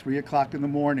night at 3 o'clock in the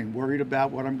morning, worried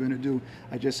about what I'm going to do,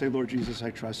 I just say, Lord Jesus,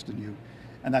 I trust in you.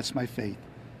 And that's my faith.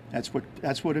 That's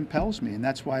what impels me, and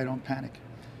that's why I don't panic.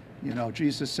 You know,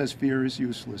 Jesus says fear is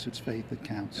useless. It's faith that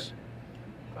counts.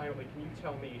 Finally, can you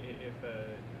tell me if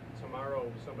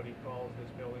tomorrow somebody calls this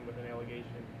building with an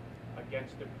allegation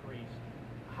against a priest,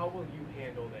 how will you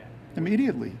handle that?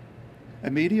 Immediately.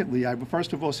 Immediately. I will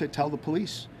first of all say, tell the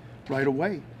police right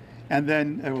away. And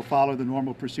then I will follow the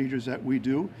normal procedures that we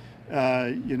do.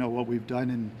 You know, what we've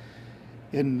done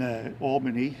in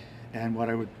Albany, and what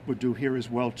I would do here as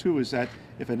well too, is that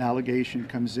if an allegation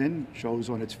comes in, shows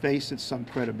on its face it's some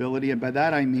credibility, and by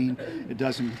that I mean it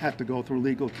doesn't have to go through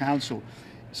legal counsel.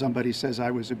 Somebody says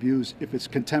I was abused. If it's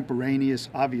contemporaneous,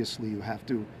 obviously you have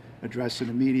to address it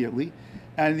immediately.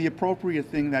 And the appropriate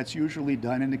thing that's usually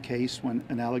done in a case when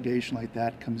an allegation like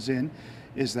that comes in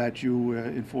is that you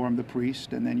inform the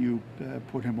priest, and then you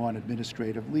put him on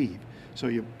administrative leave. So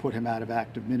you put him out of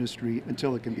active ministry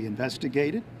until it can be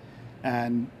investigated,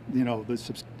 and you know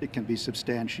it can be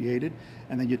substantiated,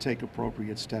 and then you take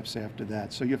appropriate steps after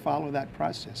that. So you follow that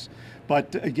process.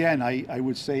 But again, I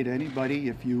would say to anybody,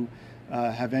 if you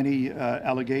have any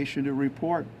allegation to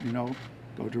report, you know,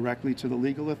 go directly to the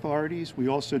legal authorities. We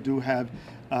also do have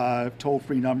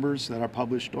toll-free numbers that are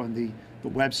published on the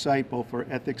website, both for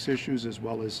ethics issues as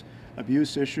well as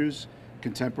abuse issues,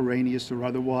 contemporaneous or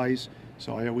otherwise.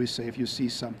 So I always say, if you see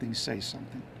something, say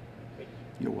something.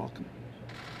 You're welcome.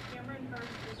 Cameron Hurst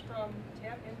is from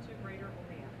Tap Into Greater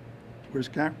Oman. Where's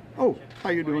Cameron? Oh,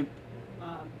 how you doing?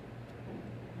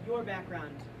 Your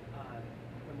background,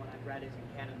 from what I've read, is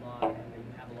in canon law, and that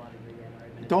you have a law degree in our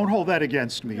administration. Don't hold that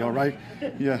against me, all right?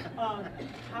 Yeah.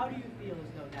 How do you feel as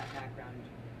though that background,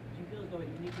 do you feel as though it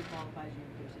uniquely qualifies you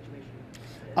for a situation?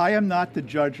 I am not the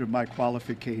judge of my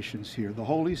qualifications here. The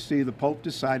Holy See, the Pope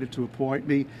decided to appoint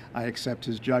me. I accept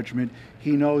his judgment.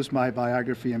 He knows my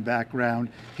biography and background.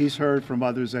 He's heard from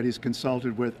others that he's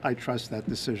consulted with. I trust that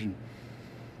decision.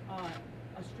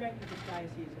 A strength of this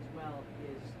diocese as well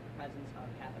is the presence of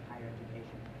Catholic higher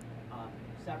education,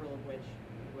 several of which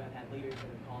who have had leaders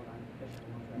that have called on bishop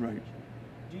and Right.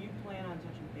 Do you plan on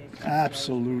touching base with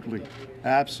Absolutely. those leaders?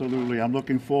 Absolutely. I'm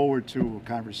looking forward to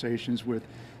conversations with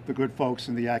the good folks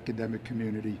in the academic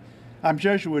community. I'm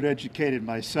Jesuit educated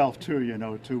myself too, you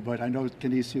know, but I know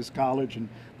Canisius College and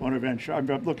Bonaventure. I'm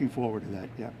looking forward to that,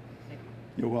 yeah. Thank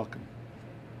you. You're welcome.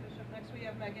 Bishop, next we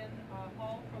have Megan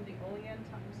Hall from the Olean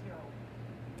Times-Herald.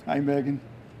 Hi, Megan.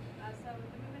 So the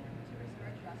movement to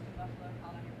restore trust in Buffalo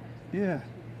called on your predecessor Yeah.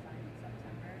 to resign in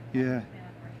September. Yeah. How do you plan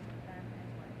on working with them,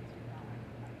 and what is your thought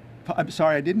on that? I'm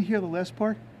sorry, I didn't hear the last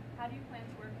part. How do you plan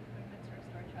to work with the movement to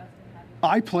restore trust and how do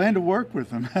you I plan to work with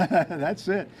them. That's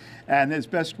it. And as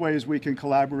best ways we can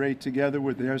collaborate together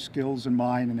with their skills and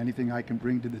mine, and anything I can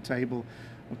bring to the table,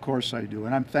 of course I do.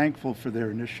 And I'm thankful for their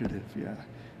initiative, yeah.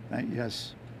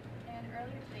 Yes. And earlier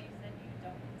today you said you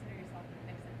don't consider yourself a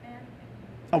fix-it man.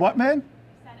 A what man? You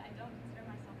said I don't consider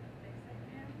myself a fix-it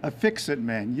man. A fix-it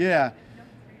man, yeah. You don't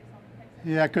consider yourself a fix-it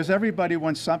man. Yeah, because everybody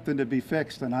wants something to be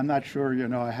fixed, and I'm not sure, you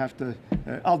know, I have to,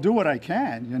 I'll do what I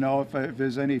can, you know, if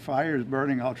there's any fires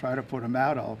burning, I'll try to put them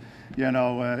out. I'll, you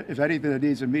know, if anything that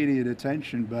needs immediate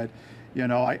attention, but, you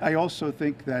know, I also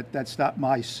think that that's not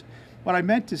what I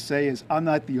meant to say is I'm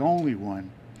not the only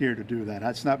one here to do that.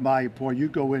 That's not my point. You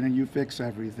go in and you fix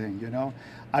everything, you know.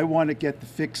 I want to get the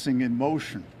fixing in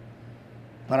motion,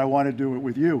 but I want to do it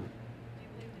with you. Do you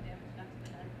believe the damage done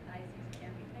to the diocese can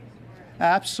be fixed? Or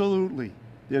Absolutely.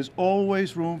 There's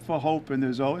always room for hope, and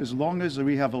as long as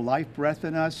we have a life breath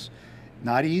in us,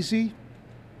 not easy,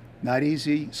 not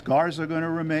easy. Scars are going to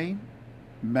remain.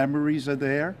 Memories are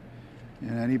there.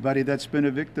 And anybody that's been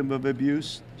a victim of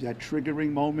abuse, that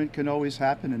triggering moment can always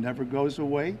happen and never goes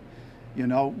away. You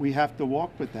know, we have to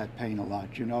walk with that pain a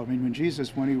lot. You know, I mean, when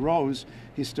Jesus, when he rose,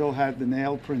 he still had the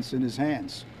nail prints in his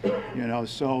hands. You know,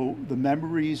 so the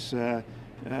memories are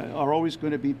always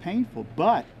going to be painful,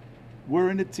 but we're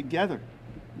in it together.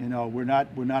 You know, we're not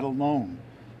alone.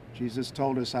 Jesus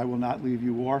told us, I will not leave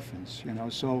you orphans, you know.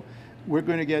 So we're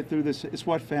going to get through this. It's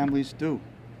what families do.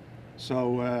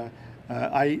 So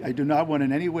I do not want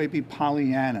in any way be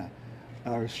Pollyanna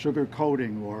or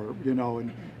sugarcoating or, you know,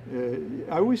 and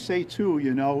I always say too,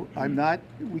 you know,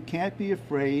 we can't be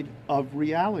afraid of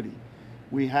reality.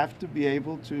 We have to be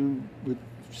able to, with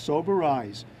sober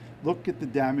eyes, look at the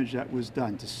damage that was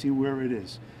done to see where it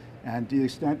is. And to the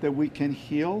extent that we can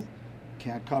heal,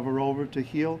 can't cover over to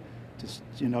heal, to,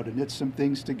 you know, to knit some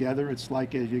things together. It's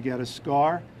like as you get a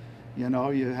scar, you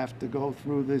know, you have to go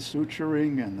through the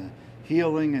suturing and the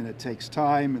healing, and it takes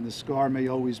time, and the scar may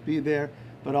always be there,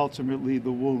 but ultimately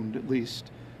the wound, at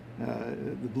least,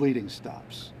 the bleeding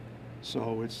stops.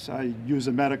 So I use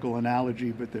a medical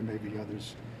analogy, but there may be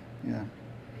others. Yeah.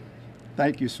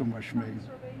 Thank you so much, Megan.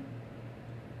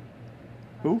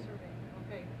 Who?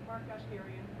 Okay, Mark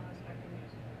Ashkarian, Spectrum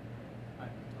News. Hi,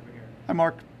 over here. Hi,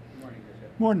 Mark. Good morning,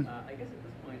 Bishop. Morning. I guess at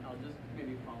this point, I'll just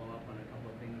maybe follow up on a couple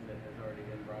of things that has already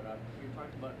been brought up. You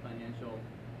talked about financial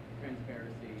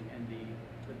transparency and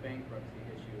the bankruptcy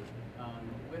issue.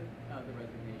 With the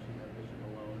resignation of Bishop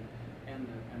Malone and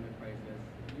the crisis,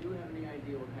 do you have any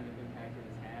idea what kind of impact it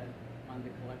has had on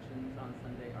the collections on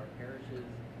Sunday? Are parishes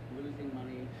losing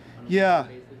money on a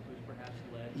monthly basis, which perhaps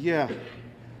led to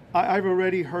I've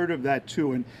already heard of that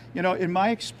too. And, you know, in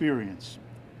my experience,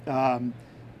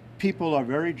 people are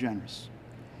very generous,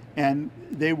 and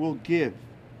they will give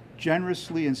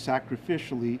generously and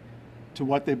sacrificially to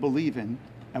what they believe in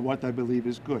and what they believe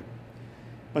is good.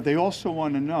 But they also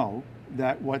want to know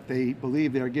that what they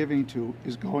believe they're giving to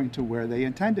is going to where they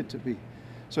intend it to be.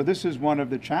 So this is one of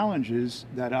the challenges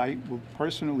that I will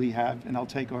personally have, and I'll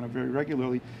take on it very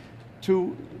regularly,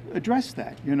 to address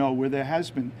that, you know, where there has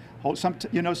been,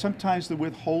 you know, sometimes the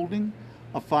withholding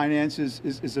of finances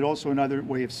is it also another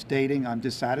way of stating I'm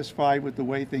dissatisfied with the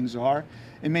way things are.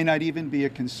 It may not even be a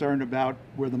concern about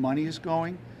where the money is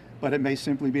going, but it may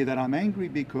simply be that I'm angry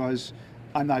because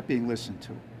I'm not being listened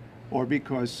to, or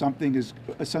because some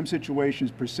situation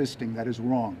is persisting that is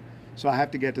wrong. So I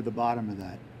have to get to the bottom of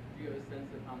that. Do you have a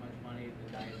sense of how much money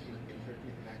the diocese can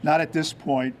churches actually? Not at this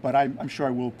point, but I'm sure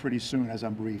I will pretty soon as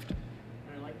I'm briefed. And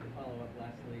I'd like to follow up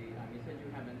lastly. You said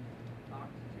you haven't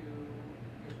talked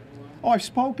to Bishop Malone? Oh, I've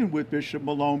spoken with Bishop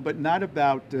Malone, but not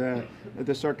about the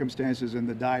circumstances in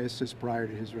the diocese prior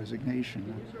to his resignation.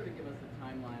 Can you sort of give us a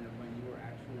timeline of when you were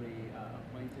actually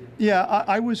appointed? Yeah,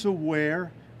 I was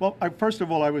aware. Well, first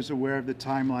of all, I was aware of the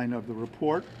timeline of the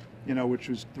report, you know, which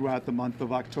was throughout the month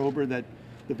of October, that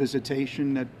the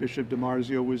visitation that Bishop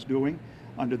DiMarzio was doing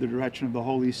under the direction of the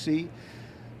Holy See.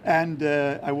 And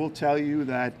I will tell you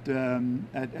that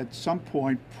at some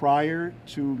point prior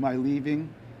to my leaving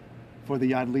for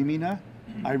the Ad Limina,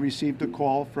 I received a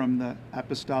call from the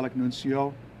Apostolic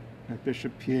Nuncio,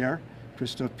 Bishop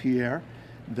Christophe Pierre,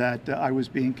 that I was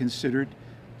being considered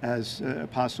as a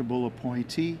possible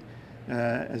appointee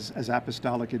as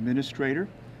Apostolic Administrator,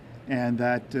 and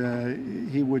that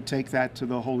he would take that to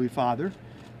the Holy Father,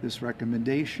 this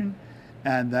recommendation,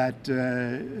 and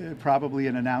that probably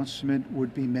an announcement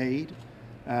would be made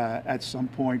at some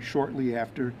point shortly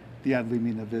after the Ad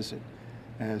Limina visit.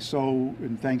 So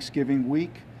in Thanksgiving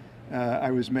week,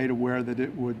 I was made aware that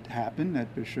it would happen,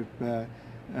 that Bishop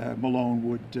Malone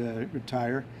would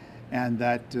retire, and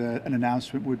that an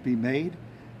announcement would be made.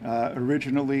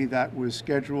 Originally, that was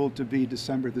scheduled to be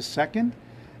December the 2nd,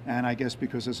 and I guess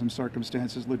because of some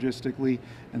circumstances logistically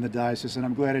in the diocese, and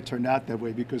I'm glad it turned out that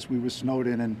way because we were snowed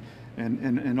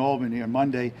in Albany on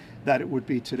Monday, that it would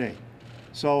be today.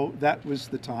 So that was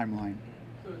the timeline.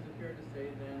 So is it fair to say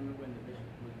then, when the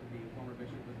former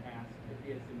bishop was asked if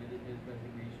he had submitted his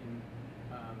resignation,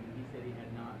 he said he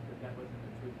had not, that wasn't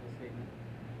a truthful statement?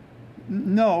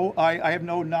 No, I have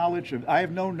no knowledge of. I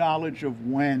have no knowledge of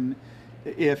when,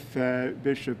 if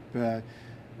Bishop,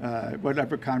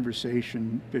 whatever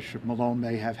conversation Bishop Malone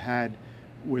may have had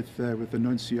with the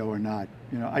nuncio or not.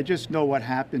 You know, I just know what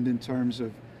happened in terms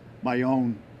of my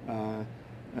own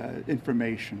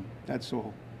information. That's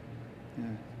all. Yeah.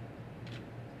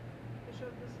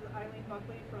 Bishop, this is Eileen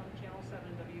Buckley from Channel 7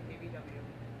 WKBW.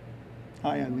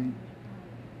 Hi, Eileen.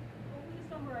 Over the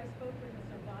summer, I spoke with a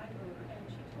survivor, and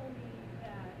she told me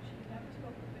that she never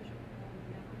spoke with Bishop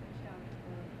Malone, never reached out to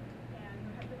her, and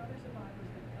there have been other survivors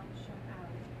that felt shut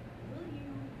out. Will you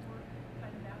work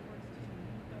kind of backwards to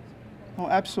meet those people? Oh,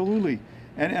 absolutely.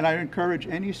 And I encourage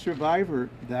any survivor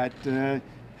that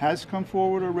has come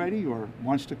forward already or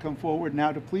wants to come forward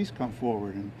now to please come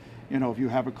forward. And, you know, if you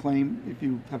have a claim, if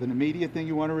you have an immediate thing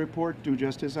you want to report, do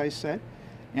just as I said.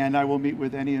 And I will meet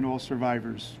with any and all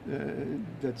survivors.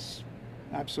 That's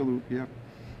absolute, yeah. And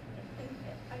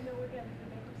I know, again, the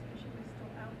bankruptcy issue is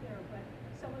still out there, but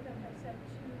some of them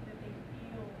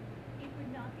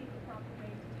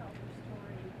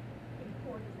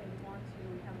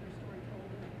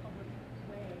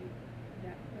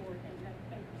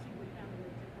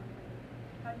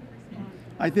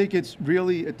I think it's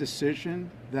really a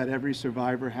decision that every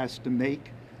survivor has to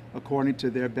make according to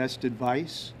their best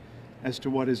advice as to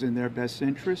what is in their best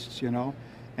interests, you know.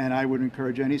 And I would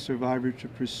encourage any survivor to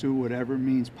pursue whatever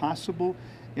means possible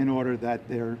in order that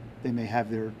they may have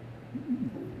their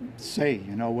say,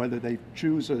 you know, whether they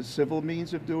choose a civil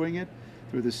means of doing it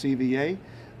through the CVA.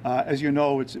 As you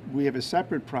know, we have a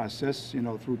separate process, you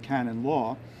know, through canon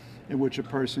law, in which a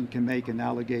person can make an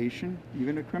allegation,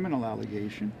 even a criminal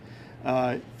allegation,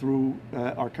 through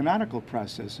our canonical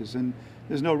processes. And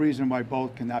there's no reason why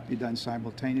both cannot be done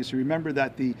simultaneously. Remember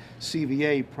that the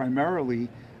CVA primarily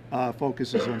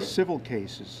focuses on civil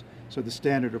cases, so the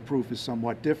standard of proof is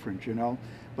somewhat different, you know.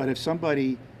 But if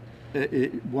somebody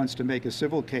wants to make a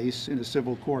civil case in a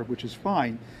civil court, which is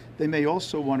fine, they may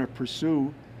also want to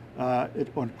pursue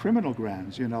it on criminal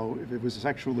grounds. You know, if it was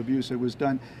sexual abuse that was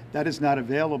done, that is not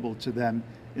available to them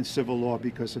in civil law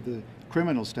because of the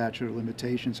criminal statute of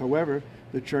limitations. However,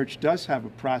 the church does have a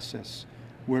process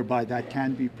whereby that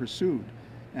can be pursued,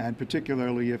 and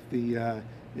particularly if the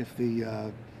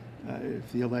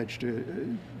alleged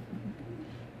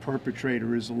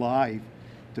perpetrator is alive,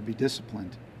 to be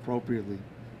disciplined appropriately.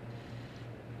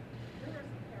 There are some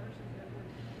parishes that were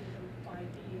hit by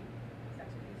the sex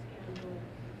abuse scandal,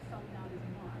 some not as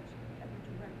much, that were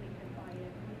directly hit by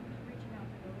it. Will you be reaching out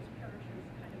to those parishes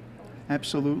kind of?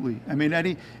 Absolutely. I mean,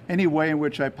 any way in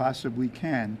which I possibly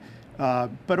can.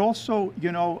 But also,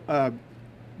 you know,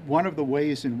 one of the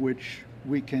ways in which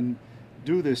we can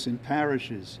do this in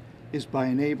parishes is by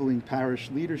enabling parish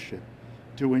leadership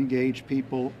to engage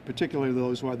people, particularly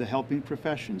those who are the helping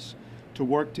professions, to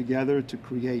work together to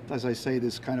create, as I say,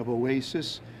 this kind of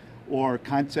oasis or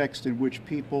context in which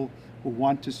people who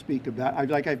want to speak about,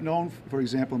 I've known, for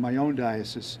example, in my own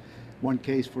diocese, one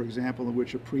case, for example, in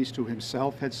which a priest who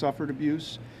himself had suffered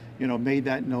abuse, you know, made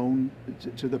that known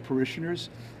to the parishioners.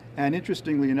 And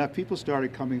interestingly enough, people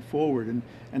started coming forward, and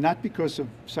not because of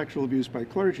sexual abuse by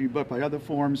clergy, but by other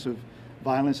forms of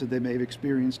violence that they may have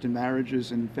experienced in marriages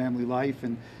and family life,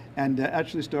 and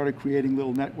actually started creating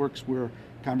little networks where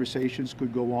conversations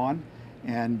could go on,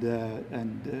 and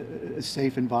a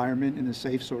safe environment in a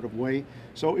safe sort of way.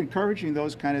 So encouraging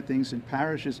those kind of things in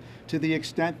parishes to the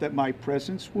extent that my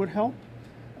presence would help.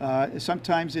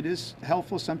 Sometimes it is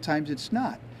helpful, sometimes it's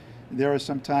not. There are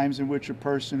some times in which a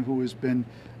person who has been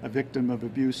a victim of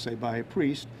abuse, say by a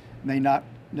priest, may not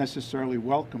necessarily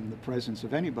welcome the presence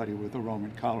of anybody with a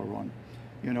Roman collar on.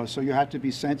 You know, so you have to be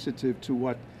sensitive to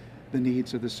what the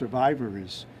needs of the survivor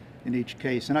is in each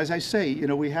case. And as I say, you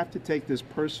know, we have to take this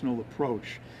personal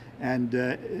approach and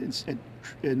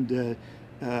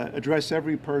address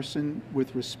every person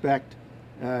with respect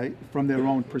from their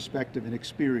own perspective and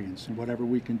experience, and whatever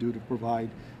we can do to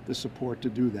provide the support to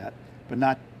do that, but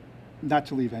not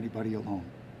to leave anybody alone.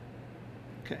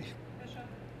 Okay. Bishop,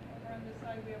 over on this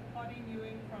side, we have Claudine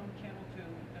Ewing from Channel 2,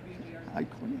 WGRZ. Hi,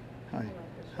 Claudine. Hi.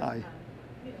 Hi.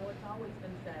 You know, it's always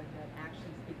been said that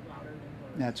actions speak louder than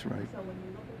words. That's right. So when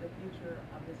you look at the future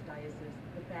of this diocese,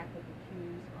 the fact that the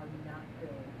pews are not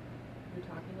filled, you're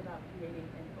talking about creating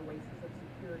an oasis of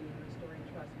security and restoring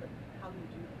trust, but how do you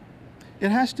do that?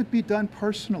 It has to be done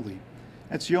personally.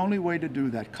 That's the only way to do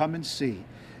that. Come and see.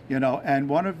 You know, and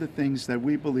one of the things that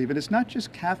we believe, and it's not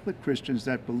just Catholic Christians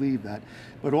that believe that,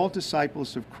 but all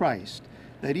disciples of Christ,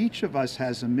 that each of us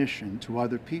has a mission to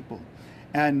other people.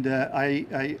 And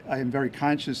I am very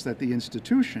conscious that the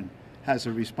institution has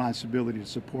a responsibility to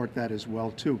support that as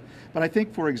well, too. But I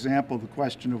think, for example, the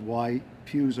question of why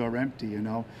pews are empty, you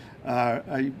know,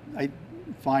 I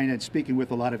find it, speaking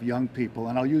with a lot of young people,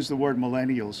 and I'll use the word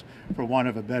millennials for want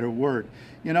of a better word.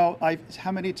 You know,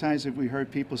 how many times have we heard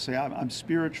people say, I'm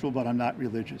spiritual, but I'm not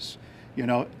religious? You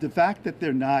know, the fact that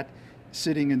they're not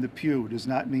sitting in the pew does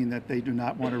not mean that they do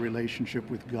not want a relationship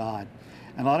with God.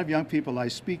 And a lot of young people I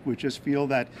speak with just feel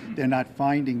that they're not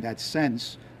finding that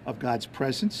sense of God's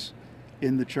presence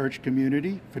in the church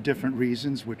community for different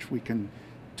reasons, which we can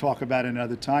talk about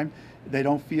another time. They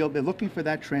don't feel, they're looking for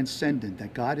that transcendent,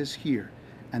 that God is here,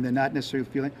 and they're not necessarily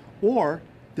feeling, or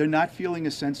they're not feeling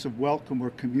a sense of welcome or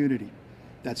community,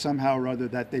 that somehow or other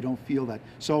that they don't feel that.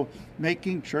 So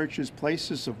making churches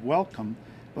places of welcome,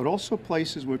 but also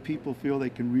places where people feel they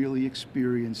can really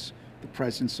experience the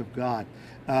presence of God.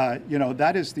 You know,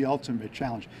 that is the ultimate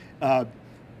challenge.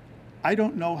 I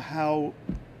don't know how,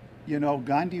 you know,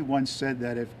 Gandhi once said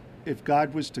that if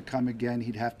God was to come again,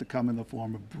 he'd have to come in the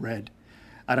form of bread.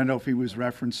 I don't know if he was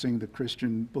referencing the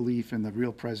Christian belief in the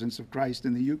real presence of Christ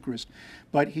in the Eucharist,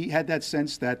 but he had that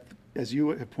sense that, as you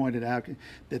have pointed out,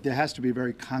 that there has to be a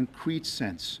very concrete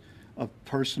sense of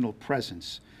personal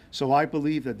presence. So I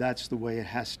believe that that's the way it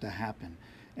has to happen.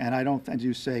 And I don't, as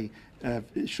you say,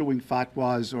 issuing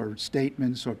fatwas or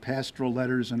statements or pastoral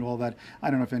letters and all that. I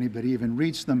don't know if anybody even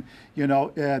reads them. You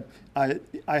know,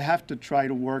 I have to try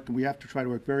to work, and we have to try to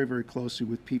work very, very closely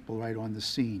with people right on the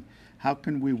scene. How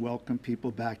can we welcome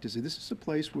people back to say, this is a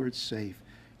place where it's safe.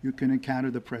 You can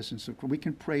encounter the presence of Christ. We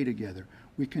can pray together.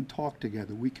 We can talk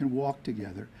together. We can walk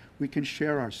together. We can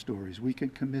share our stories. We can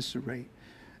commiserate.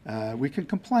 We can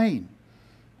complain.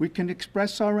 We can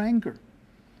express our anger.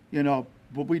 You know,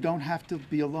 but we don't have to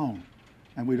be alone.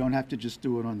 And we don't have to just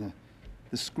do it on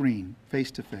the screen, face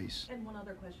to face. And one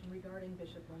other question regarding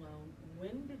Bishop Malone.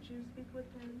 When did you speak with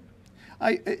him?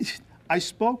 I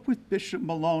spoke with Bishop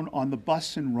Malone on the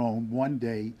bus in Rome one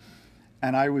day,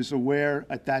 and I was aware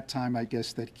at that time, I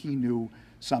guess, that he knew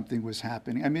something was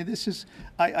happening. I mean, this is,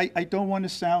 I don't want to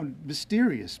sound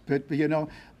mysterious, but you know,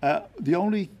 the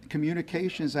only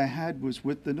communications I had was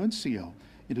with the nuncio,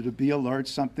 you know, to be alert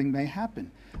something may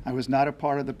happen. I was not a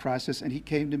part of the process, and he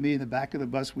came to me in the back of the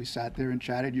bus. We sat there and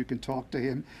chatted. You can talk to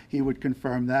him. He would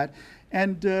confirm that.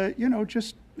 And, you know,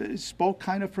 just spoke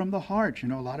kind of from the heart. You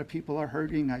know, a lot of people are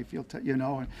hurting. I feel, you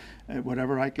know,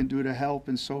 whatever I can do to help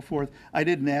and so forth. I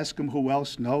didn't ask him who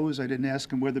else knows. I didn't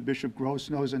ask him whether Bishop Gross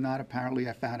knows or not. Apparently,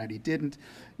 I found out he didn't.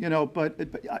 You know, but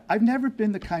I've never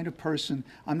been the kind of person,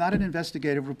 I'm not an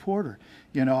investigative reporter.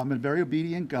 You know, I'm a very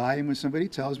obedient guy, and when somebody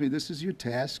tells me this is your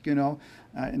task, you know,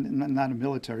 and I'm not a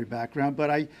military background,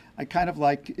 but I kind of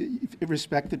like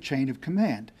respect the chain of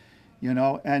command. You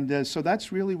know, and so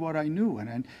that's really what I knew.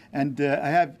 And I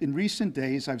have, in recent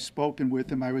days, I've spoken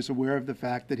with him. I was aware of the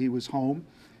fact that he was home,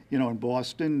 you know, in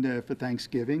Boston for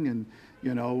Thanksgiving, and,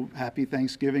 you know, happy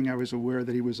Thanksgiving. I was aware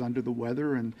that he was under the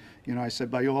weather, and, you know, I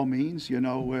said, by all means, you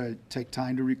know, take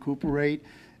time to recuperate.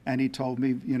 And he told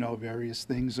me, you know, various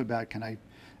things about, can I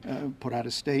put out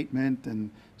a statement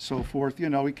and so forth. You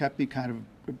know, he kept me kind of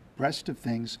abreast of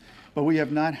things, but we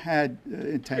have not had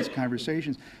intense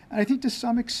conversations. And I think to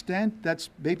some extent that's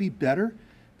maybe better,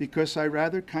 because I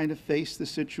rather kind of face the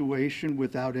situation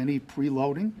without any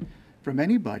preloading from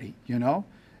anybody, you know.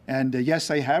 And yes,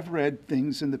 I have read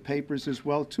things in the papers as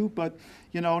well too, but,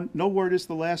 you know, no word is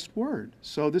the last word.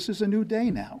 So this is a new day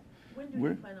now. When do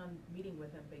you plan on meeting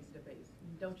with him face to face?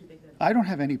 Don't you think that? I don't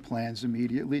have any plans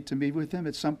immediately to meet with him.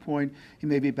 At some point, he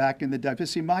may be back in the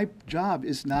diocese. See, my job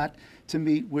is not to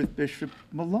meet with Bishop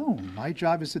Malone. My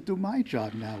job is to do my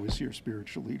job now as your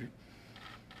spiritual leader.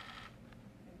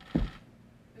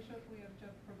 Bishop, we have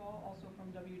Jeff Preval, also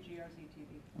from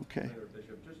WGRZ-TV. Okay.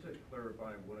 Bishop, just to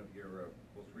clarify one of your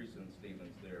most recent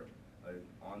statements there,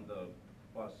 on the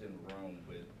bus in Rome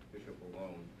with Bishop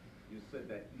Malone, you said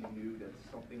that he knew that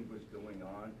something was going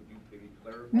on. Could you maybe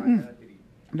clarify that? Did he?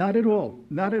 Not at all.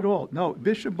 Not at all. No,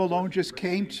 Bishop Malone just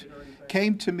came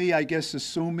to me, I guess,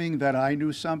 assuming that I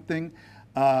knew something.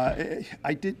 I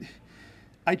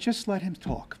just let him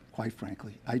talk, quite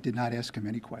frankly. I did not ask him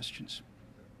any questions.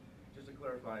 Just to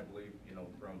clarify, I believe, you know,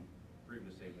 from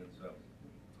previous statements at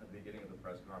the beginning of the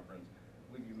press conference,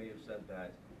 I believe you may have said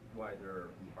that you either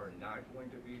are not going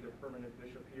to be the permanent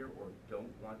bishop here or don't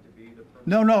want to be the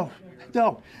permanent bishop here.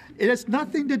 No. It has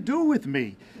nothing to do with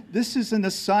me. This is an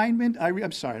assignment.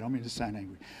 I'm sorry, I don't mean to sound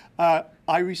angry.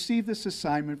 I received this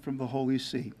assignment from the Holy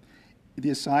See. The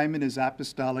assignment is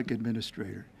Apostolic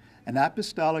Administrator. An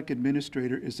Apostolic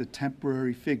Administrator is a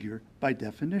temporary figure by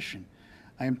definition.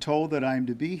 I am told that I am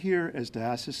to be here as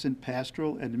diocesan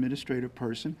pastoral administrative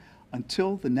person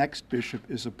until the next bishop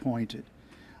is appointed.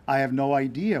 I have no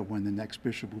idea when the next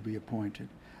bishop will be appointed.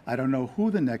 I don't know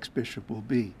who the next bishop will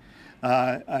be.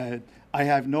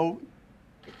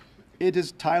 It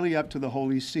is entirely up to the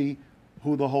Holy See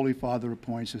who the Holy Father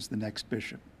appoints as the next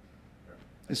bishop.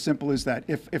 As simple as that.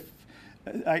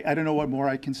 I don't know what more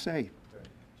I can say. Okay.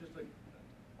 Just like,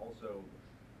 also,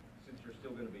 since you're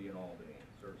still going to be in Albany,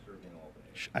 serving in Albany.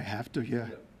 I have to, yeah.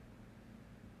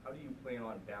 How do you plan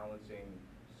on balancing,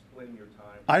 splitting your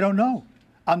time? I don't know.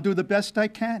 I'll do the best I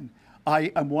can.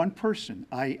 I am one person.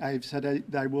 I've said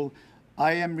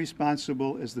I am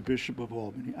responsible as the Bishop of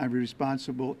Albany. I'm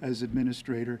responsible as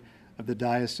administrator of the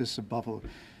Diocese of Buffalo.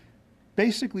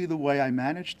 Basically, the way I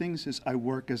manage things is I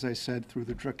work, as I said, through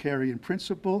the Druckerian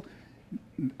principle,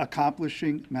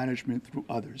 accomplishing management through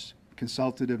others,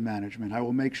 consultative management. I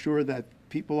will make sure that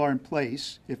people are in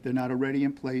place, if they're not already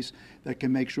in place, that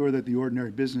can make sure that the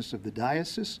ordinary business of the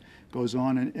diocese goes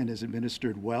on and is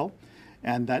administered well.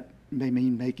 And that may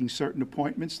mean making certain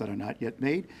appointments that are not yet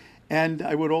made. And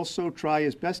I would also try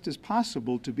as best as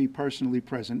possible to be personally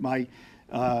present. My,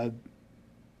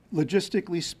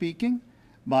 logistically speaking,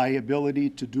 my ability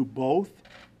to do both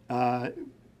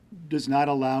does not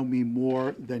allow me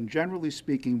more than, generally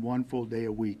speaking, one full day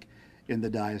a week in the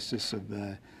Diocese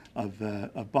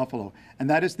of Buffalo. And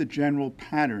that is the general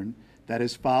pattern that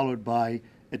is followed by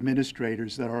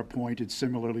administrators that are appointed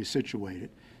similarly situated.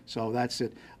 So that's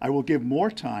it. I will give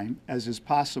more time as is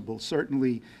possible.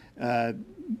 Certainly,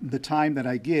 the time that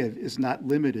I give is not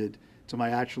limited to my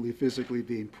actually physically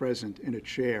being present in a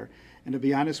chair. And to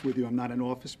be honest with you, I'm not an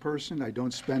office person. I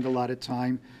don't spend a lot of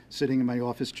time sitting in my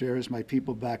office chair, as my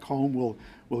people back home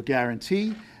will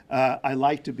guarantee. I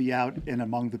like to be out and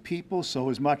among the people, so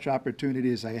as much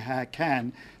opportunity as I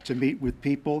can to meet with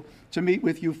people, to meet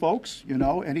with you folks, you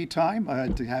know, anytime,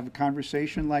 to have a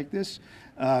conversation like this.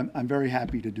 I'm very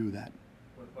happy to do that.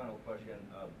 One final question.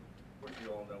 Of course,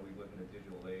 you all know we live in a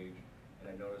digital age,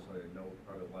 and I know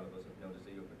probably a lot of us have noticed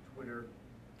that you have a Twitter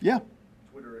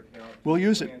account. We'll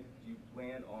use it. Do you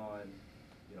plan on,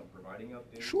 providing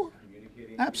updates? Sure.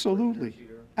 Communicating? Absolutely.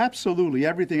 Absolutely.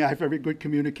 Everything. I have very good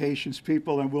communications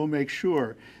people, and we'll make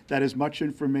sure that as much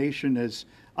information as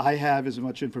I have, as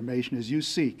much information as you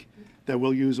seek, that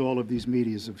we'll use all of these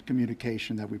medias of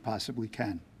communication that we possibly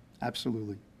can.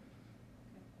 Absolutely.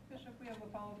 Bishop, we have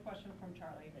a follow-up question from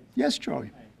Charlie. Yes,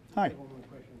 Charlie. Hi. One more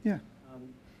question. Yeah.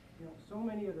 So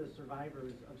many of the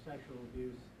survivors of sexual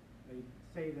abuse, they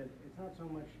say that it's not so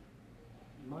much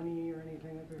money or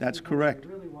anything that they're That's seeking. correct. They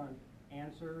really want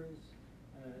answers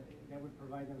that would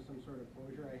provide them some sort of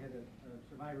closure. I had a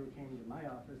survivor who came to my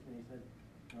office and he said,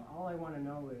 all I want to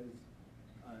know is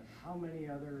how many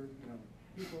other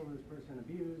people this person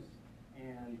abused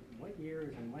and what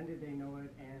years and when did they know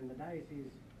it, and the diocese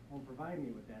won't provide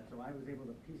me with that. So I was able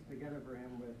to piece together for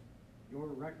him with your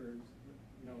records,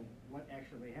 what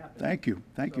actually happened. Thank you.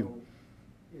 Thank you.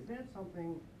 Is that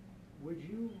something, would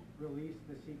you release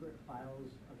the secret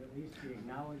files of at least the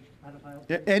acknowledged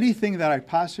pedophiles? Anything that I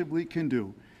possibly can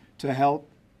do to help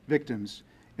victims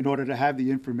in order to have the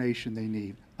information they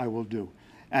need, I will do.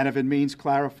 And if it means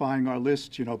clarifying our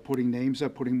list, putting names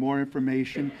up, putting more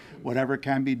information, whatever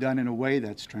can be done in a way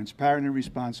that's transparent and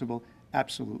responsible,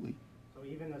 absolutely. So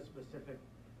even the specific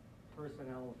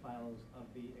personnel files of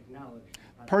the acknowledged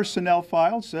personnel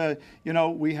files, I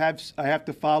have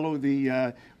to follow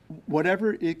the,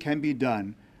 whatever it can be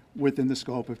done within the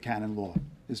scope of canon law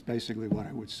is basically what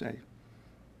I would say.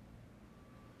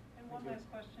 And one last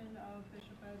question of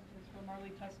Bishop is from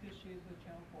Marley Tuskis. She's with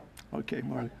Channel 4. Okay,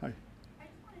 Marley, hi. I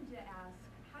just wanted to ask,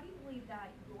 how do you believe that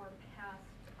your past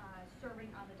serving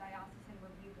on the Diocesan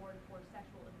Review Board for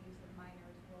Sexual Abuse of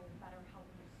Minors will better help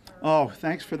you serve? Oh,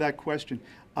 thanks for that question.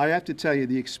 I have to tell you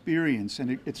the experience,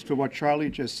 and it's to what Charlie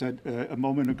just said a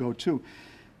moment ago too.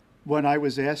 When I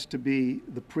was asked to be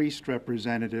the priest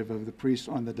representative of the priests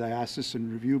on the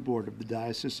Diocesan Review Board of the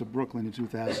Diocese of Brooklyn in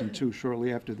 2002,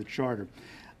 shortly after the charter,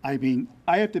 I mean,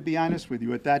 I have to be honest with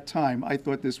you, at that time, I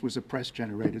thought this was a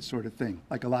press-generated sort of thing,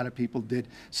 like a lot of people did,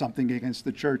 something against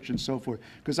the church and so forth,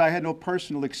 because I had no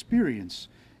personal experience,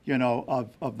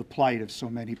 of the plight of so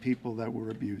many people that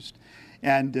were abused.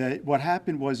 And what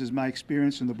happened was my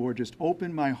experience in the board just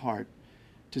opened my heart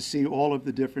to see all of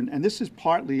the different, and this is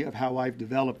partly of how I've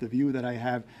developed the view that I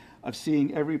have of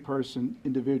seeing every person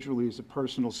individually as a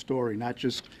personal story, not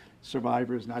just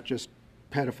survivors, not just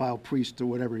pedophile priests or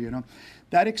whatever,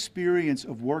 That experience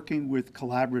of working with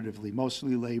collaboratively,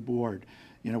 mostly lay board,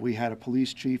 we had a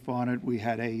police chief on it, we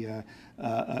had a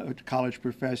college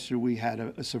professor, we had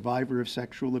a survivor of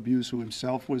sexual abuse who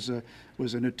himself was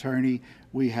an attorney,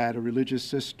 we had a religious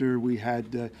sister, we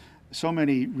had so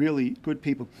many really good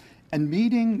people. And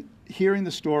hearing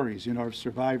the stories, of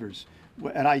survivors,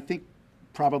 and I think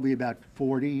probably about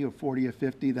 40 or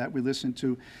 50 that we listened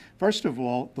to. First of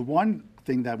all, the one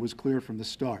thing that was clear from the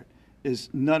start is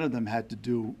none of them had to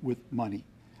do with money.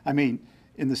 I mean,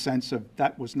 in the sense of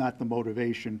that was not the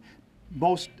motivation.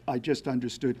 Most, I just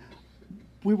understood,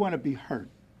 we want to be heard.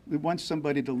 We want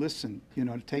somebody to listen,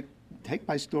 to take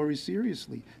my story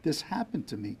seriously. This happened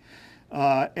to me.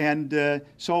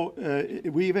 So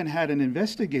we even had an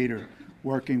investigator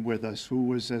working with us who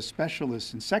was a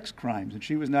specialist in sex crimes, and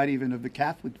she was not even of the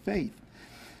Catholic faith.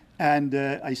 And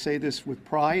I say this with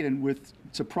pride and with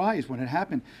surprise when it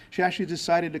happened. She actually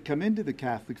decided to come into the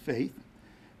Catholic faith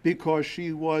because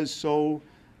she was so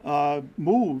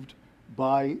moved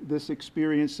by this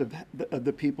experience of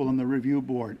the people on the review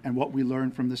board and what we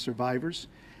learned from the survivors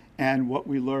and what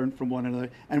we learned from one another.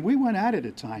 And we went at it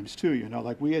at times too,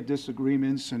 like we had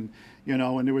disagreements and,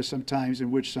 and there were some times in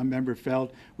which some member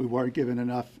felt we weren't given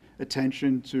enough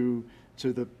attention to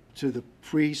the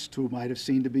priest who might have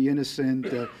seemed to be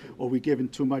innocent, or we given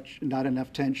not enough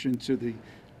attention to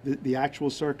the actual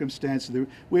circumstance.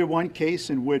 We had one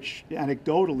case in which,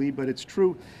 anecdotally, but it's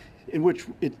true, in which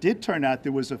it did turn out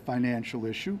there was a financial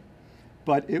issue,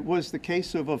 but it was the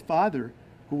case of a father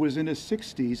who was in his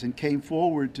 60s and came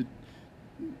forward to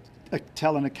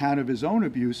tell an account of his own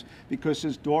abuse because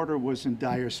his daughter was in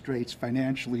dire straits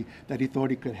financially, that he thought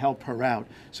he could help her out.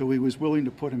 So he was willing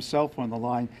to put himself on the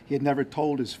line. He had never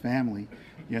told his family,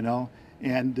 you know.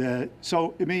 And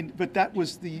so, I mean, but that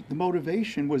was the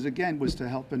motivation was, again, was to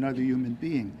help another human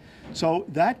being. So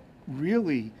that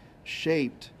really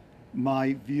shaped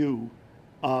my view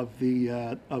of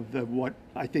the what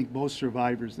I think most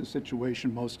survivors, the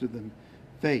situation most of them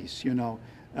face, you know.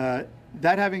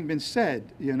 That having been said,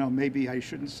 you know, maybe I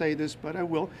shouldn't say this, but I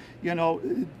will. You know,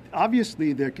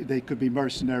 obviously they could be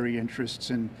mercenary interests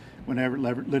in whenever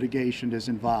litigation is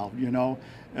involved, you know.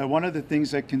 One of the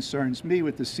things that concerns me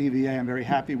with the CVA, I'm very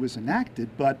happy was enacted,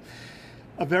 but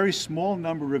a very small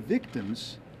number of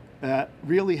victims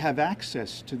really have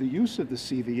access to the use of the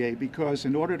CVA, because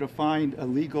in order to find a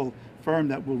legal firm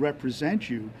that will represent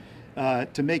you,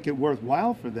 to make it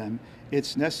worthwhile for them,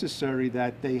 it's necessary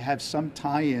that they have some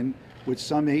tie-in with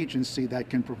some agency that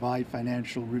can provide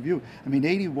financial review. I mean,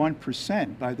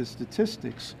 81% by the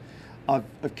statistics of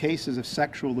cases of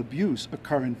sexual abuse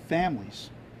occur in families,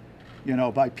 you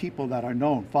know, by people that are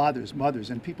known, fathers,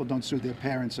 mothers, and people don't sue their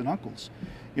parents and uncles.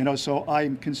 You know, so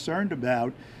I'm concerned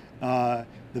about the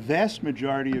vast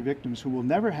majority of victims who will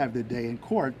never have their day in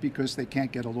court because they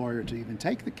can't get a lawyer to even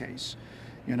take the case.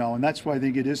 You know, and that's why I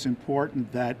think it is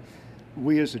important that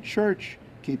we as a church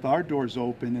keep our doors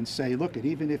open and say, look,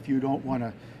 even if you don't want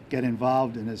to get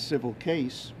involved in a civil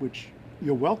case, which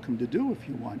you're welcome to do if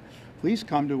you want, please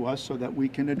come to us so that we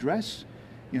can address,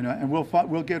 you know, and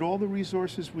we'll get all the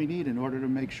resources we need in order to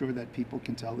make sure that people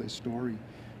can tell their story.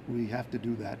 We have to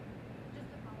do that. Just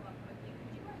to follow up quickly,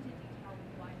 could you go into detail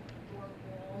what your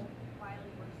role while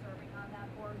you were serving on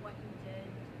that board, what you did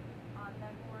on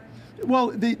that board?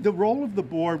 Well, the role of the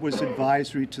board was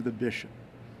advisory to the bishop,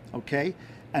 okay?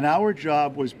 And our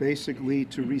job was basically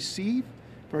to receive,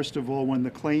 first of all, when the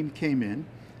claim came in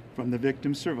from the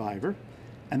victim survivor,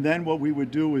 and then what we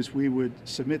would do is we would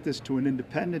submit this to an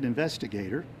independent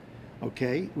investigator,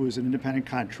 okay, who is an independent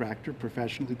contractor,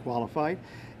 professionally qualified,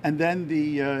 and then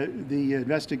the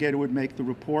investigator would make the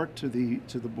report to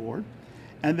the board.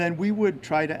 And then we would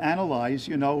try to analyze,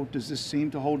 you know, does this seem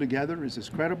to hold together? Is this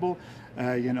credible?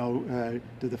 You know,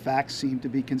 do the facts seem to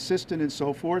be consistent and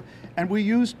so forth? And we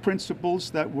used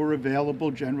principles that were available,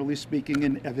 generally speaking,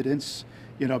 in evidence,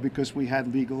 you know, because we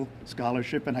had legal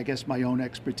scholarship, and I guess my own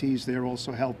expertise there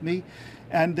also helped me.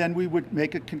 And then we would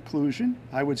make a conclusion.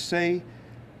 I would say,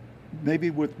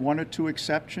 maybe with one or two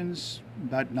exceptions,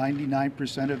 about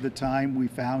 99% of the time we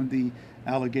found the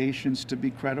allegations to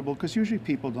be credible, because usually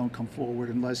people don't come forward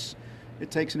unless it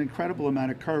takes an incredible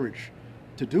amount of courage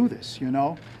to do this, you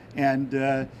know. And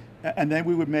then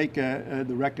we would make the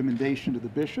recommendation to the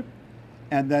bishop,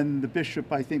 and then the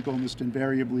bishop, I think, almost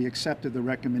invariably accepted the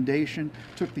recommendation,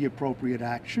 took the appropriate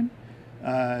action,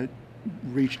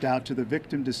 reached out to the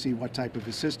victim to see what type of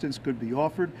assistance could be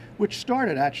offered, which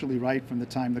started actually right from the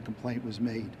time the complaint was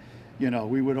made. You know,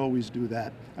 we would always do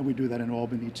that, and we do that in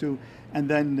Albany too. And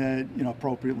then, you know,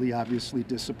 appropriately, obviously,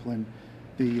 discipline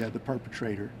the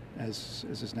perpetrator as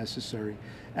is necessary.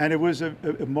 And it was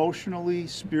emotionally,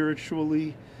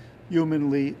 spiritually,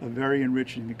 humanly, a very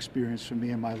enriching experience for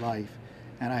me in my life.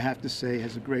 And I have to say,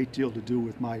 has a great deal to do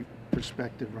with my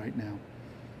perspective right now.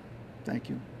 Thank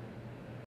you.